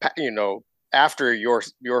later, after your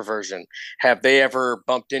version, have they ever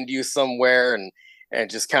bumped into you somewhere and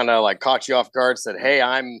just kind of like caught you off guard, said, hey,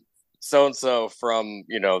 I'm so and so from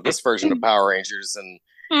this version of Power Rangers? And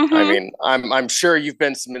I mean, I'm sure you've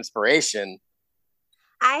been some inspiration.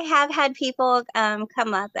 I have had people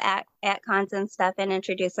come up at cons and stuff and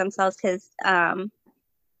introduce themselves, because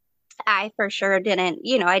I for sure didn't,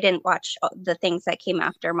 I didn't watch the things that came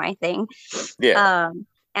after my thing. Yeah.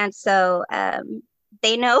 And so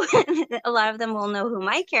they know a lot of them will know who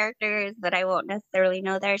my character is, but I won't necessarily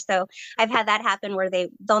know theirs. So I've had that happen where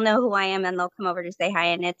they'll know who I am and they'll come over to say hi,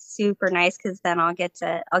 and it's super nice because then I'll get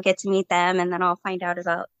to meet them, and then I'll find out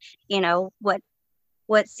about,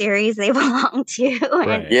 what series they belong to. Right.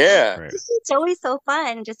 And Yeah. Right. it's always so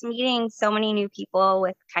fun just meeting so many new people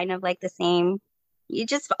with kind of like the same, you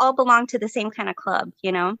just all belong to the same kind of club,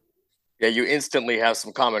 Yeah, you instantly have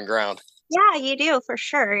some common ground. Yeah, you do for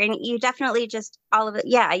sure. And you definitely just all of it.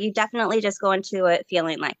 Yeah, you definitely just go into it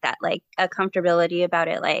feeling like that, like a comfortability about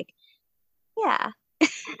it. Like, yeah.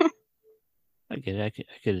 I could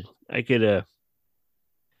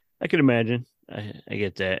imagine. I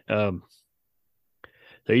get that.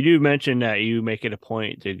 So you do mention that you make it a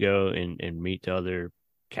point to go and meet the other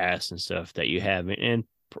casts and stuff that you have, and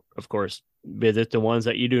of course visit the ones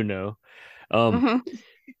that you do know. Mhm.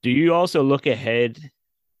 Do you also look ahead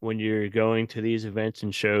when you're going to these events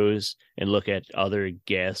and shows and look at other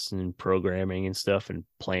guests and programming and stuff and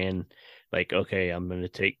plan, like, okay, I'm going to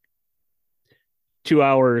take 2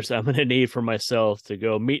 hours I'm going to need for myself to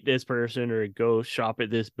go meet this person or go shop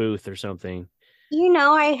at this booth or something?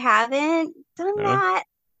 I haven't done No? that.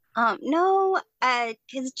 No,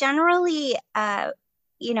 because generally,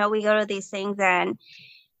 we go to these things and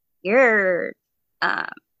you're,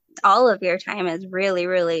 all of your time is really,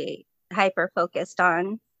 really hyper focused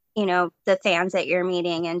on, the fans that you're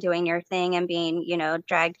meeting and doing your thing and being,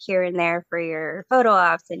 dragged here and there for your photo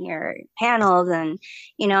ops and your panels, and,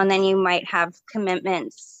 and then you might have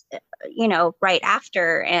commitments, right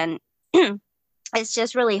after. And it's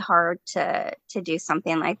just really hard to do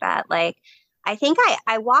something like that. Like, I think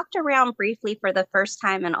I walked around briefly for the first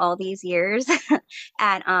time in all these years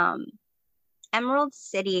at Emerald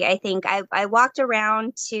City. I think I walked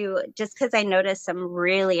around to, just because I noticed some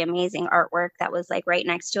really amazing artwork that was like right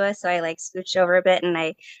next to us. So I like scooched over a bit and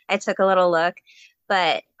I took a little look.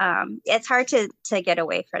 But it's hard to get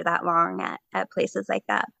away for that long at places like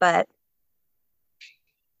that. But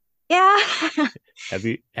yeah. Have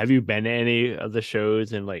you been to any of the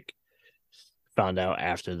shows and like found out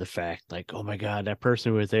after the fact, like, oh my God, that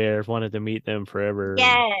person was there, I've wanted to meet them forever?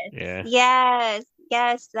 Yes. Yeah.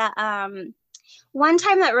 Yes. That one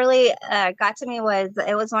time that really got to me was,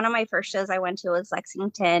 it was one of my first shows I went to was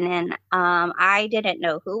Lexington, and I didn't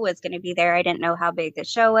know who was going to be there. I didn't know how big the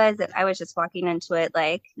show was. I was just walking into it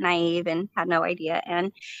like naive and had no idea.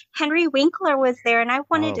 And Henry Winkler was there, and I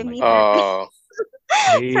wanted to my meet God.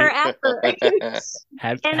 him forever.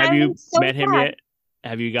 Have you met him yet?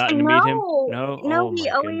 Have you gotten to meet him? No. No, Oh we my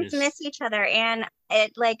always goodness. miss each other, and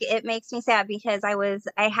it makes me sad because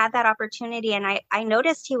I had that opportunity, and I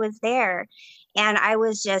noticed he was there, and I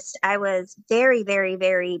was very, very,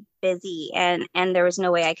 very busy, and there was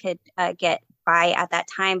no way I could get by at that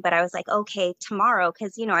time. But I was like, okay, tomorrow,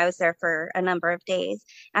 because I was there for a number of days.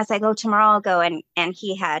 I was like, oh, tomorrow I'll go, and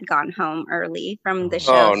he had gone home early from the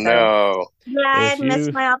show. Oh, no. Yeah, I had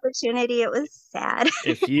missed my opportunity. It was sad.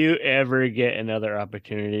 If you ever get another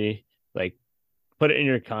opportunity, like, put it in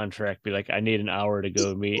your contract. Be like, I need an hour to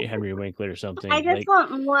go meet Henry Winkler or something. I just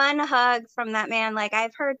want one hug from that man. Like,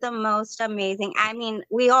 I've heard the most amazing. I mean,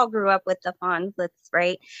 we all grew up with the Fonzlets,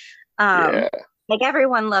 right? Yeah. Like,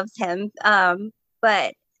 everyone loves him.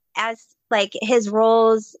 But as like his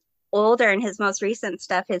roles older and his most recent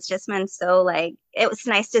stuff has just been so, like, it was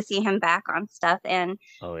nice to see him back on stuff. And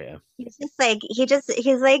oh yeah, he's just like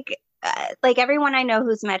he's like everyone I know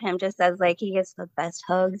who's met him just says like he gets the best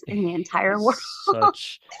hugs in the entire world.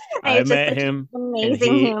 I met him.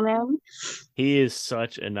 Amazing human. He is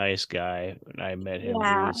such a nice guy. When I met him, he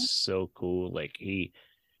was so cool. Like it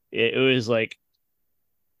was like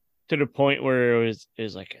to the point where it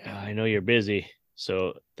was like, oh, I know you're busy,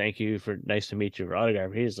 so thank you nice to meet you for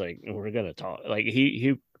autograph. He's like, we're gonna talk. Like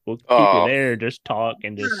he will keep you there, just talk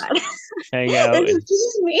and just hang out. This is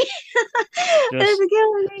killing me. This is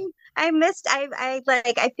killing me. I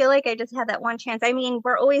feel like I just had that one chance. I mean,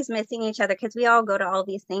 we're always missing each other because we all go to all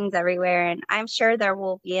these things everywhere, and I'm sure there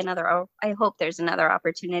will be another. I hope there's another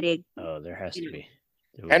opportunity. Oh, there has to be.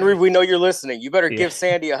 Henry, we know you're listening. You better give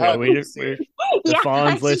Sandy a hug. The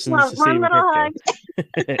Fonz listens to one little hug.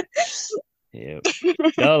 Yeah.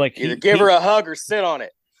 No, like either give her a hug or sit on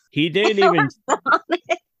it. He didn't even.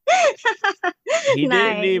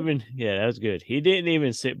 Didn't even. Yeah, that was good. He didn't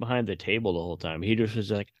even sit behind the table the whole time. He just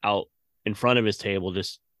was like out in front of his table,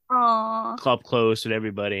 just club close with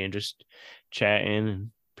everybody and just chatting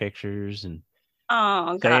and pictures and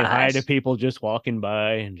saying hi to people just walking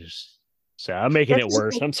by and just. So I'm making it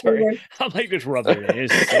worse. I'm sorry. I'm like just rubbing it in.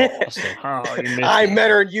 It's so awesome. Oh, I met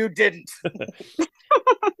her and you didn't.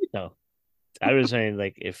 No, I was saying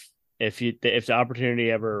like if the opportunity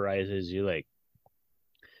ever arises, you like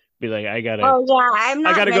Be like, I gotta I'm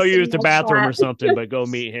not. I gotta go missing use the my bathroom shot. or something, but go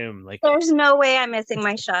meet him. Like, There's no way I'm missing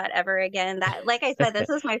my shot ever again. That, like I said, this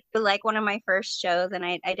was one of my first shows, and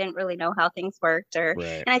I didn't really know how things worked, right.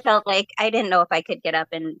 and I felt like I didn't know if I could get up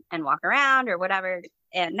and walk around or whatever.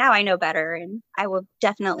 And now I know better, and I will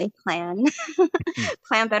definitely plan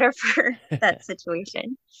better for that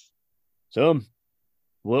situation. So,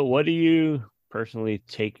 what do you personally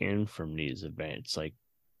take in from these events? Like,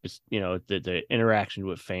 just, the interaction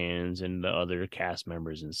with fans and the other cast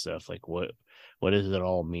members and stuff. Like, what does it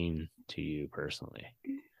all mean to you personally?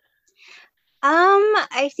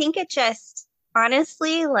 I think it just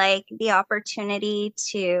honestly, like, the opportunity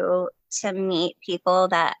to meet people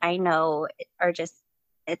that I know are just,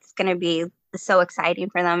 it's going to be so exciting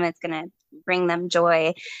for them. It's going to bring them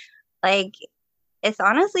joy. Like, it's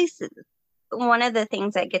honestly one of the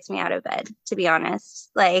things that gets me out of bed, to be honest.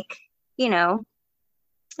 Like,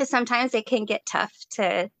 sometimes it can get tough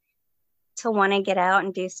to want to get out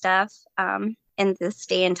and do stuff in this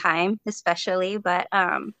day and time, especially. But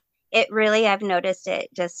it really, I've noticed it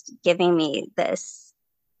just giving me this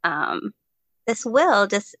will,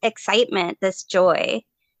 this excitement, this joy,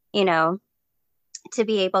 to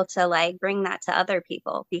be able to like bring that to other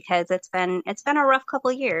people, because it's been a rough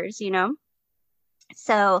couple years,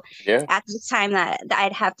 So at this time, that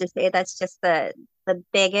I'd have to say that's just the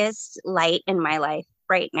biggest light in my life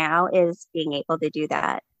right now, is being able to do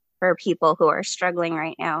that for people who are struggling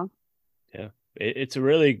right now. Yeah, it's a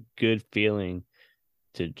really good feeling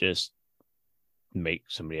to just make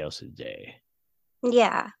somebody else's day.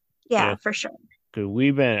 Yeah, for sure. Because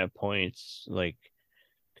we've been at points like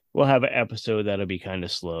we'll have an episode that'll be kind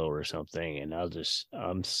of slow or something, and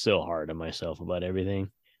I'm so hard on myself about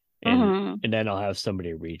everything. And then I'll have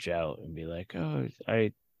somebody reach out and be like, "Oh,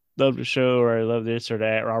 I love the show," or "I love this or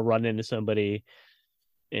that," or I'll run into somebody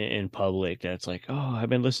in public that's like, "Oh, I've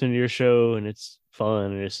been listening to your show and it's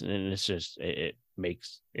fun," and it's just it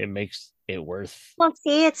makes it worth. Well,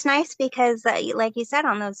 see, it's nice because, like you said,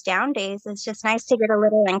 on those down days, it's just nice to get a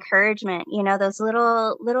little encouragement. Those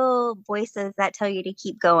little voices that tell you to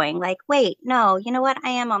keep going. Like, wait, no, you know what?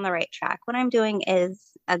 I am on the right track. What I'm doing is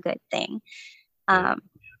a good thing.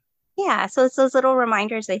 Yeah, so it's those little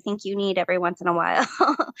reminders I think you need every once in a while.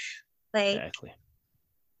 Like, exactly.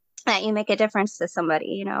 That you make a difference to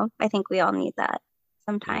somebody, I think we all need that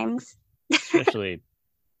sometimes. Especially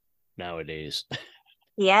nowadays.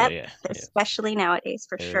 Yep, especially nowadays,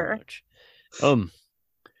 for Very sure. much.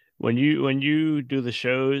 When you do the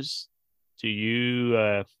shows, do you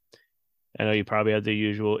I know you probably have the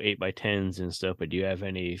usual 8x10s and stuff, but do you have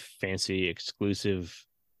any fancy exclusive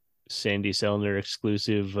Sandi Sellner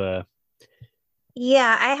exclusive I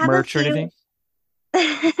have merch or anything?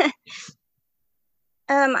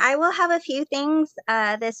 I will have a few things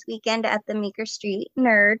this weekend at the Meeker Street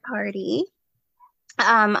Nerd Party.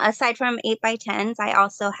 Aside from 8x10s, I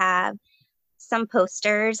also have some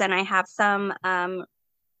posters, and I have some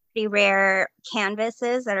pretty rare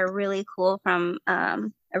canvases that are really cool from a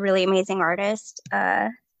really amazing artist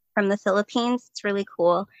from the Philippines. It's really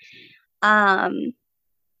cool.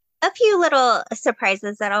 A few little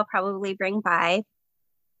surprises that I'll probably bring by.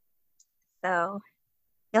 So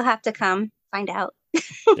you'll have to come find out.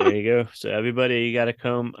 There you go. So everybody, you got to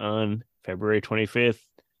come on February 25th,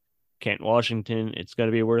 Kent, Washington. It's going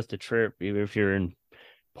to be worth the trip. Even if you're in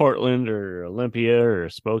Portland or Olympia or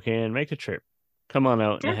Spokane, make the trip. Come on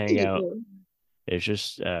out and hang out. It's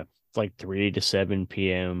just like 3 to 7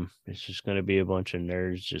 p.m. It's just going to be a bunch of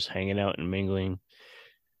nerds just hanging out and mingling.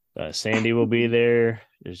 Sandi will be there.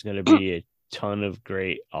 There's going to be a ton of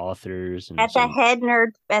great authors. And at the head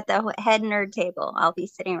nerd table. I'll be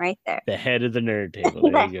sitting right there. The head of the nerd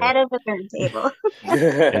table. There you go. Head of the nerd table.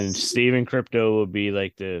 And Steven Crypto will be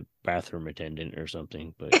like the bathroom attendant or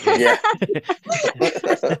something. But yeah.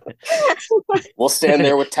 We'll stand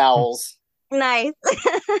there with towels. Nice.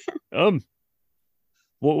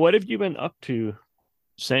 What have you been up to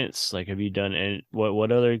since? Like, have you done, and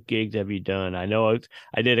what other gigs have you done? I know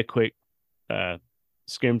I did a quick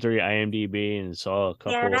skim through IMDb and saw a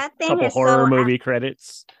couple horror movie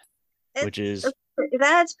credits, which is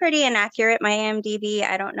that's pretty inaccurate. My IMDb,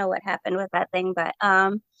 I don't know what happened with that thing, but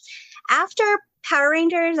after Power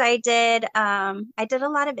Rangers, I did a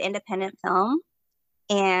lot of independent film,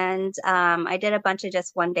 and I did a bunch of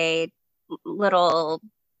just one day little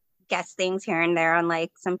guest things here and there on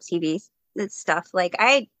like some TV stuff. Like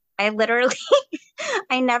I literally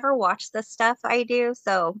I never watch the stuff I do,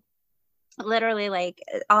 so literally, like,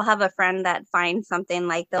 I'll have a friend that finds something,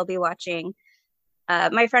 like they'll be watching.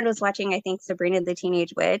 My friend was watching, I think, Sabrina the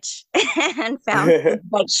Teenage Witch, and found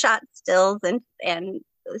like shot stills and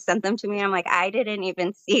sent them to me. I'm like, I didn't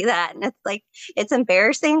even see that. And it's like, it's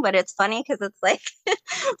embarrassing, but it's funny because it's like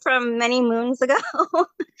from many moons ago.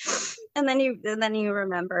 and then you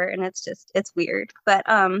remember, and it's weird. But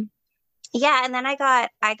yeah, and then I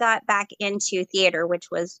got back into theater, which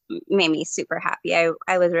made me super happy.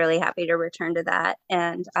 I was really happy to return to that.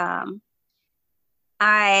 And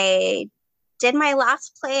I did my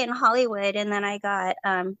last play in Hollywood, and then I got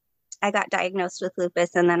diagnosed with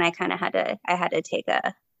lupus, and then I kind of had to take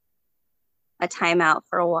a time out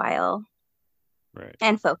for a while, right,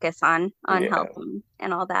 and focus on health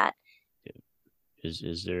and all that.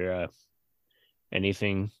 Is there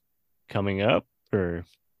anything coming up, or?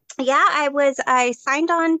 Yeah, I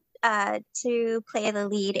signed on to play the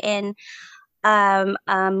lead in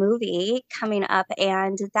a movie coming up,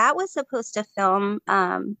 and that was supposed to film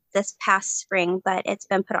this past spring, but it's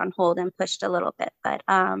been put on hold and pushed a little bit. But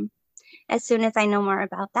as soon as I know more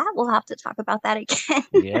about that, we'll have to talk about that again.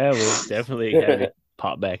 Yeah, we'll definitely have you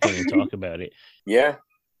pop back in and talk about it. Yeah.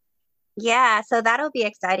 Yeah, so that'll be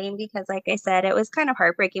exciting because, like I said, it was kind of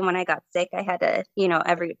heartbreaking when I got sick. I had to,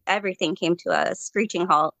 everything came to a screeching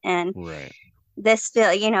halt, and Right. this now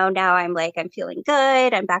I'm feeling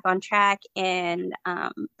good. I'm back on track, and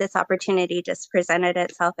this opportunity just presented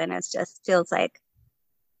itself, and it just feels like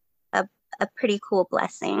a pretty cool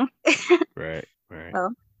blessing. Right. So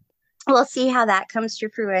we'll see how that comes to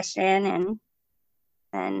fruition,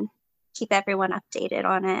 and keep everyone updated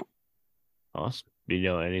on it. Awesome. Do you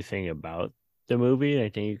know anything about the movie?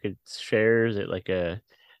 Anything you could share? Is it like a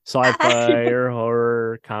sci-fi or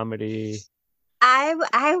horror comedy?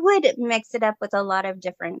 I would mix it up with a lot of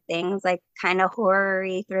different things, like kind of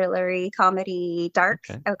horror-y, thriller-y, comedy, dark.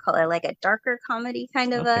 Okay. I would call it like a darker comedy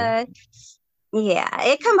kind of Okay. yeah,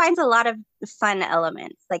 it combines a lot of fun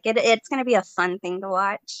elements. Like it's going to be a fun thing to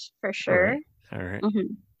watch for sure. All right.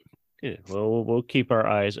 Mm-hmm. Good. Well, we'll keep our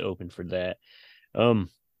eyes open for that.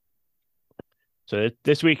 So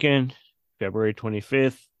this weekend, February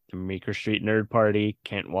 25th, the Meeker Street Nerd Party,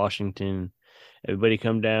 Kent, Washington. Everybody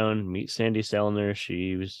come down, meet Sandi Sellner.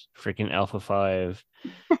 She was freaking Alpha 5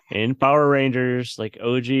 in Power Rangers, like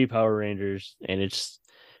OG Power Rangers. And it's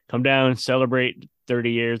come down, celebrate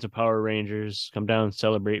 30 years of Power Rangers. Come down,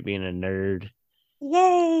 celebrate being a nerd.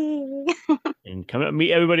 Yay! And come out,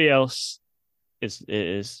 meet everybody else. It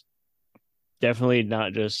is definitely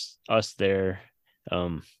not just us there.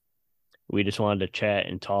 We just wanted to chat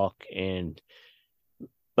and talk and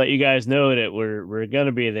let you guys know that we're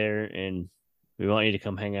gonna be there, and we want you to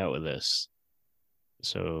come hang out with us.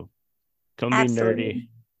 So come Absolutely.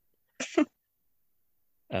 be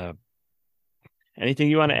nerdy. Anything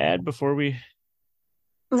you want to add before we?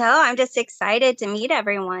 No, I'm just excited to meet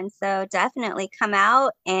everyone. So definitely come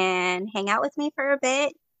out and hang out with me for a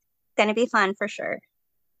bit. It's gonna be fun for sure.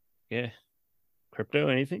 Yeah. Crypto,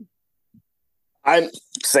 anything? I'm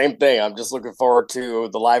same thing. I'm just looking forward to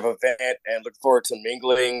the live event and look forward to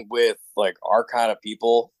mingling with like our kind of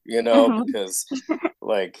people, because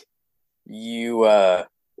like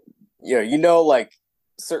like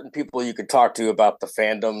certain people you could talk to about the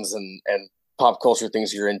fandoms and pop culture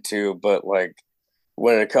things you're into, but like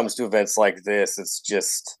when it comes to events like this, it's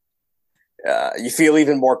just you feel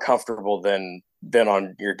even more comfortable than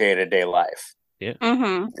on your day-to-day life. Yeah.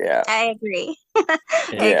 Mm-hmm. Yeah. I agree. I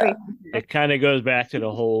agree. It kind of goes back to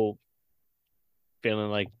the whole feeling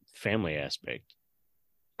like family aspect.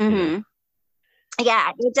 Mm-hmm.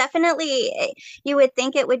 Yeah, you would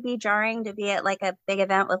think it would be jarring to be at like a big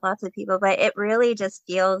event with lots of people, but it really just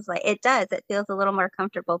feels like it does. It feels a little more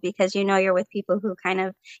comfortable because you're with people who kind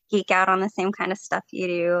of geek out on the same kind of stuff you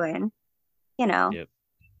do, and Yep.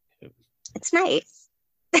 It's nice.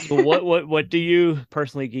 So what do you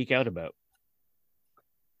personally geek out about?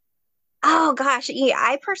 Oh gosh, yeah,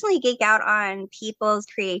 I personally geek out on people's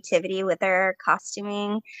creativity with their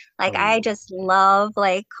costuming. Like I just love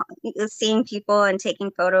seeing people and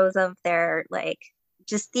taking photos of their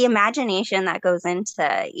just the imagination that goes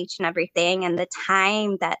into each and everything, and the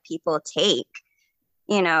time that people take.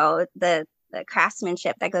 The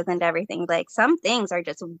craftsmanship that goes into everything. Like some things are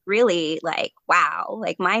just really wow,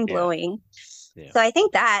 mind blowing. Yeah. So I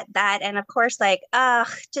think that and of course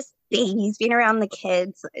just babies, being around the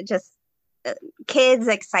kids, just kids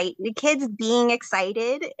being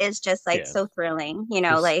excited is just so thrilling,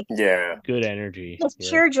 good energy. It's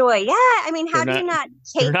pure joy. Yeah, I mean, how do you not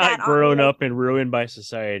take that on? They're not grown up and ruined by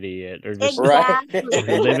society yet. They're just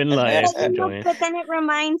living life, enjoying. But then it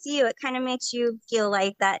reminds you, it kind of makes you feel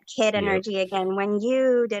like that kid energy again when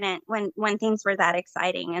you didn't, when things were that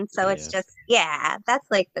exciting. And so it's just, that's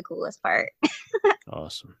the coolest part.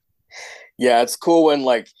 Awesome. Yeah, it's cool when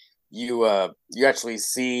you actually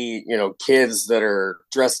see, kids that are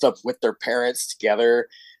dressed up with their parents together.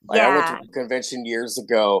 Like I went to a convention years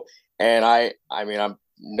ago, and I mean, I'm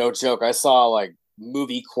no joke. I saw like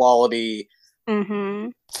movie quality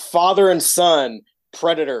father and son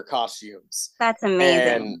Predator costumes. That's amazing.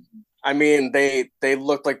 And I mean, they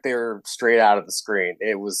looked like they were straight out of the screen.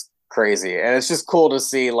 It was crazy, and it's just cool to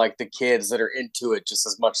see like the kids that are into it just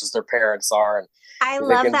as much as their parents are. And I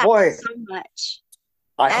love thinking, that boy, so much.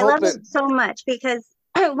 I love it so much because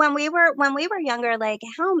when we were younger, like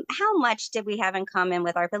how much did we have in common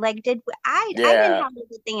with our, but like I didn't have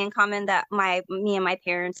anything in common that me and my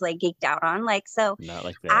parents like geeked out on, like, so not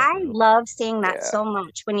like that. I love seeing that so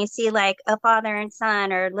much when you see like a father and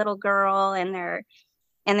son or little girl and their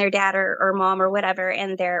dad or mom or whatever,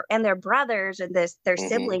 and their brothers and their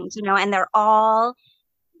siblings, and they're all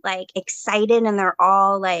like excited and they're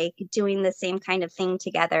all like doing the same kind of thing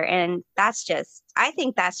together. And I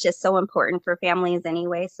think that's just so important for families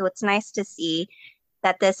anyway. So it's nice to see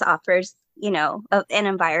that this offers, an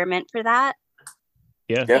environment for that.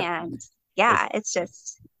 Yeah. And it's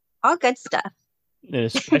just all good stuff. And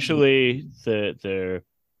especially the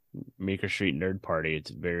Maker Street Nerd Party, it's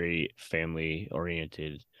very family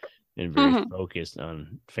oriented and very focused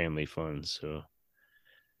on family fun. So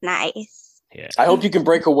nice. Yeah. I hope you can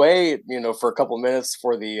break away, for a couple minutes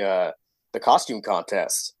for the costume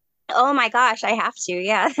contest. Oh my gosh, I have to.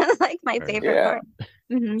 Yeah, like my favorite part.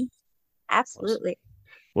 Absolutely.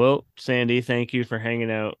 Awesome. Well, Sandi, thank you for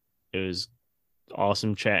hanging out. It was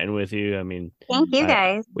awesome chatting with you. I mean, thank you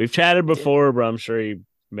guys. We've chatted before, but I'm sure you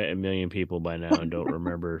met a million people by now and don't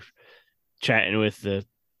remember chatting with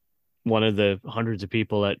one of the hundreds of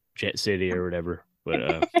people at Jet City or whatever. But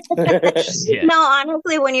no,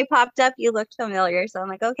 honestly, when you popped up, you looked familiar, so I'm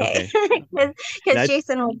like, okay, because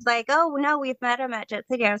Jason was like, oh no, we've met him at Jet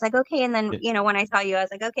City. I was like, okay, and then when I saw you, I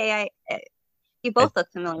was like, okay, you both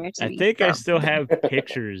look familiar to me. I think I still have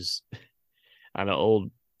pictures on an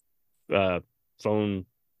old phone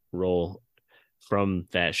roll from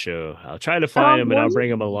that show. I'll try to find them and I'll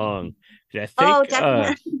bring them along. I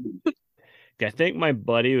think my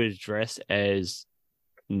buddy was dressed as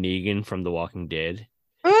Negan from The Walking Dead,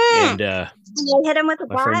 and you hit him with a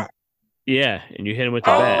bat. And you hit him with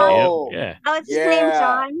the bat. Yep. Yeah. Oh, it's his name,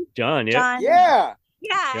 John. John. Yep. John. Yeah.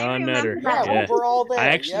 John Nutter. Yeah, we're all there. I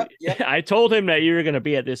actually, I told him that you were going to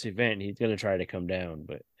be at this event. And he's going to try to come down,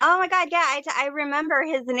 but oh my god, yeah, I remember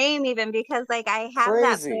his name even because like I have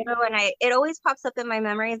that photo and it always pops up in my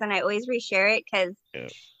memories and I always reshare it because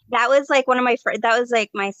that was like one of my that was like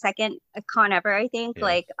my second con ever, I think.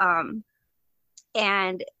 Like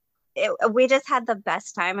and we just had the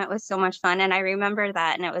best time. It was so much fun, and I remember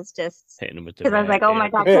that, and it was just hitting him with the bat. I was like, "Oh my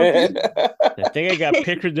god!" I think I got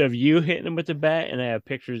pictures of you hitting him with the bat, and I have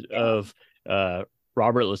pictures of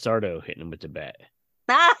Robert Lasardo hitting him with the bat.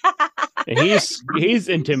 And he's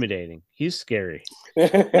intimidating. He's scary.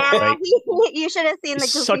 Yeah, you should have seen the.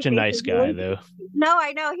 He's such a nice guy, though. No,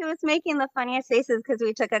 I know he was making the funniest faces because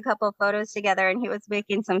we took a couple photos together, and he was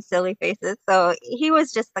making some silly faces. So he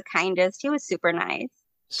was just the kindest. He was super nice.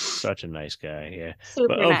 Such a nice guy, yeah.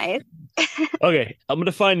 Super nice. Okay, I'm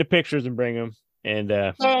gonna find the pictures and bring them, and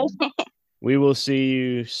we will see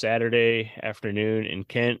you Saturday afternoon in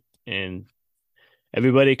Kent, and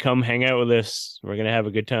everybody come hang out with us. We're gonna have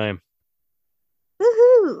a good time.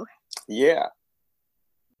 Woohoo! Yeah.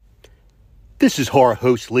 This is horror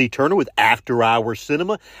host Lee Turner with After Hours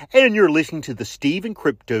Cinema, and you're listening to the Steve and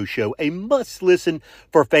Crypto Show, a must-listen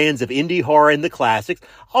for fans of indie horror and the classics,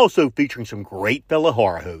 also featuring some great fellow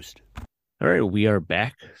horror hosts. All right, we are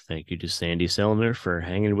back. Thank you to Sandi Sellner for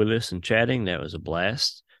hanging with us and chatting. That was a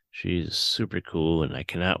blast. She's super cool, and I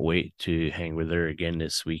cannot wait to hang with her again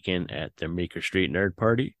this weekend at the Maker Street Nerd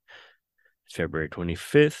Party, February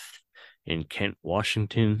 25th in Kent,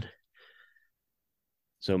 Washington.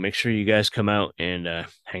 So make sure you guys come out and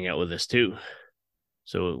hang out with us too.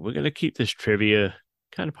 So we're going to keep this trivia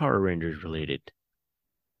kind of Power Rangers related.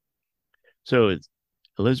 So it's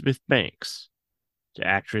Elizabeth Banks, the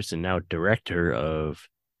actress and now director of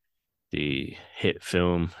the hit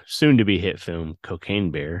film, soon to be hit film,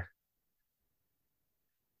 Cocaine Bear,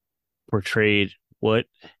 portrayed what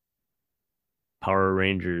Power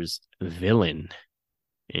Rangers villain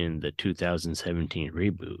in the 2017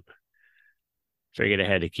 reboot? Figured I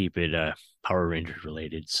had to keep it Power Rangers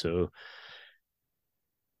related. So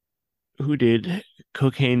who did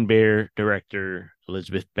Cocaine Bear director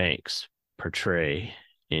Elizabeth Banks portray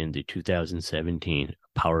in the 2017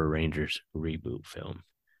 Power Rangers reboot film?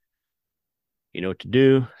 You know what to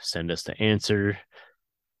do. Send us the answer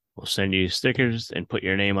We'll send you stickers and put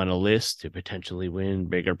your name on a list to potentially win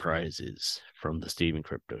bigger prizes from the Steve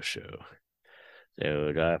Crypto Show.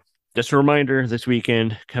 So just a reminder, this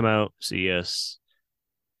weekend, come out, see us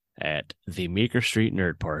at the Meeker Street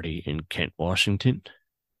Nerd Party in Kent, Washington.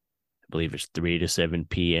 I believe it's 3 to 7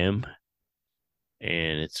 p.m.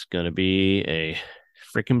 And it's going to be a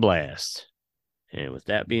freaking blast. And with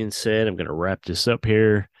that being said, I'm going to wrap this up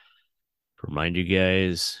here. Remind you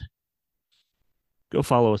guys, go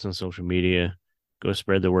follow us on social media. Go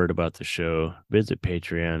spread the word about the show. Visit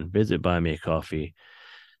Patreon. Visit Buy Me a Coffee.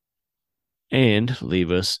 And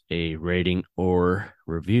leave us a rating or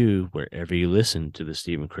review wherever you listen to the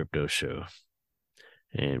Steve Crypto Show.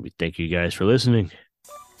 And we thank you guys for listening.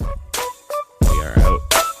 We are out.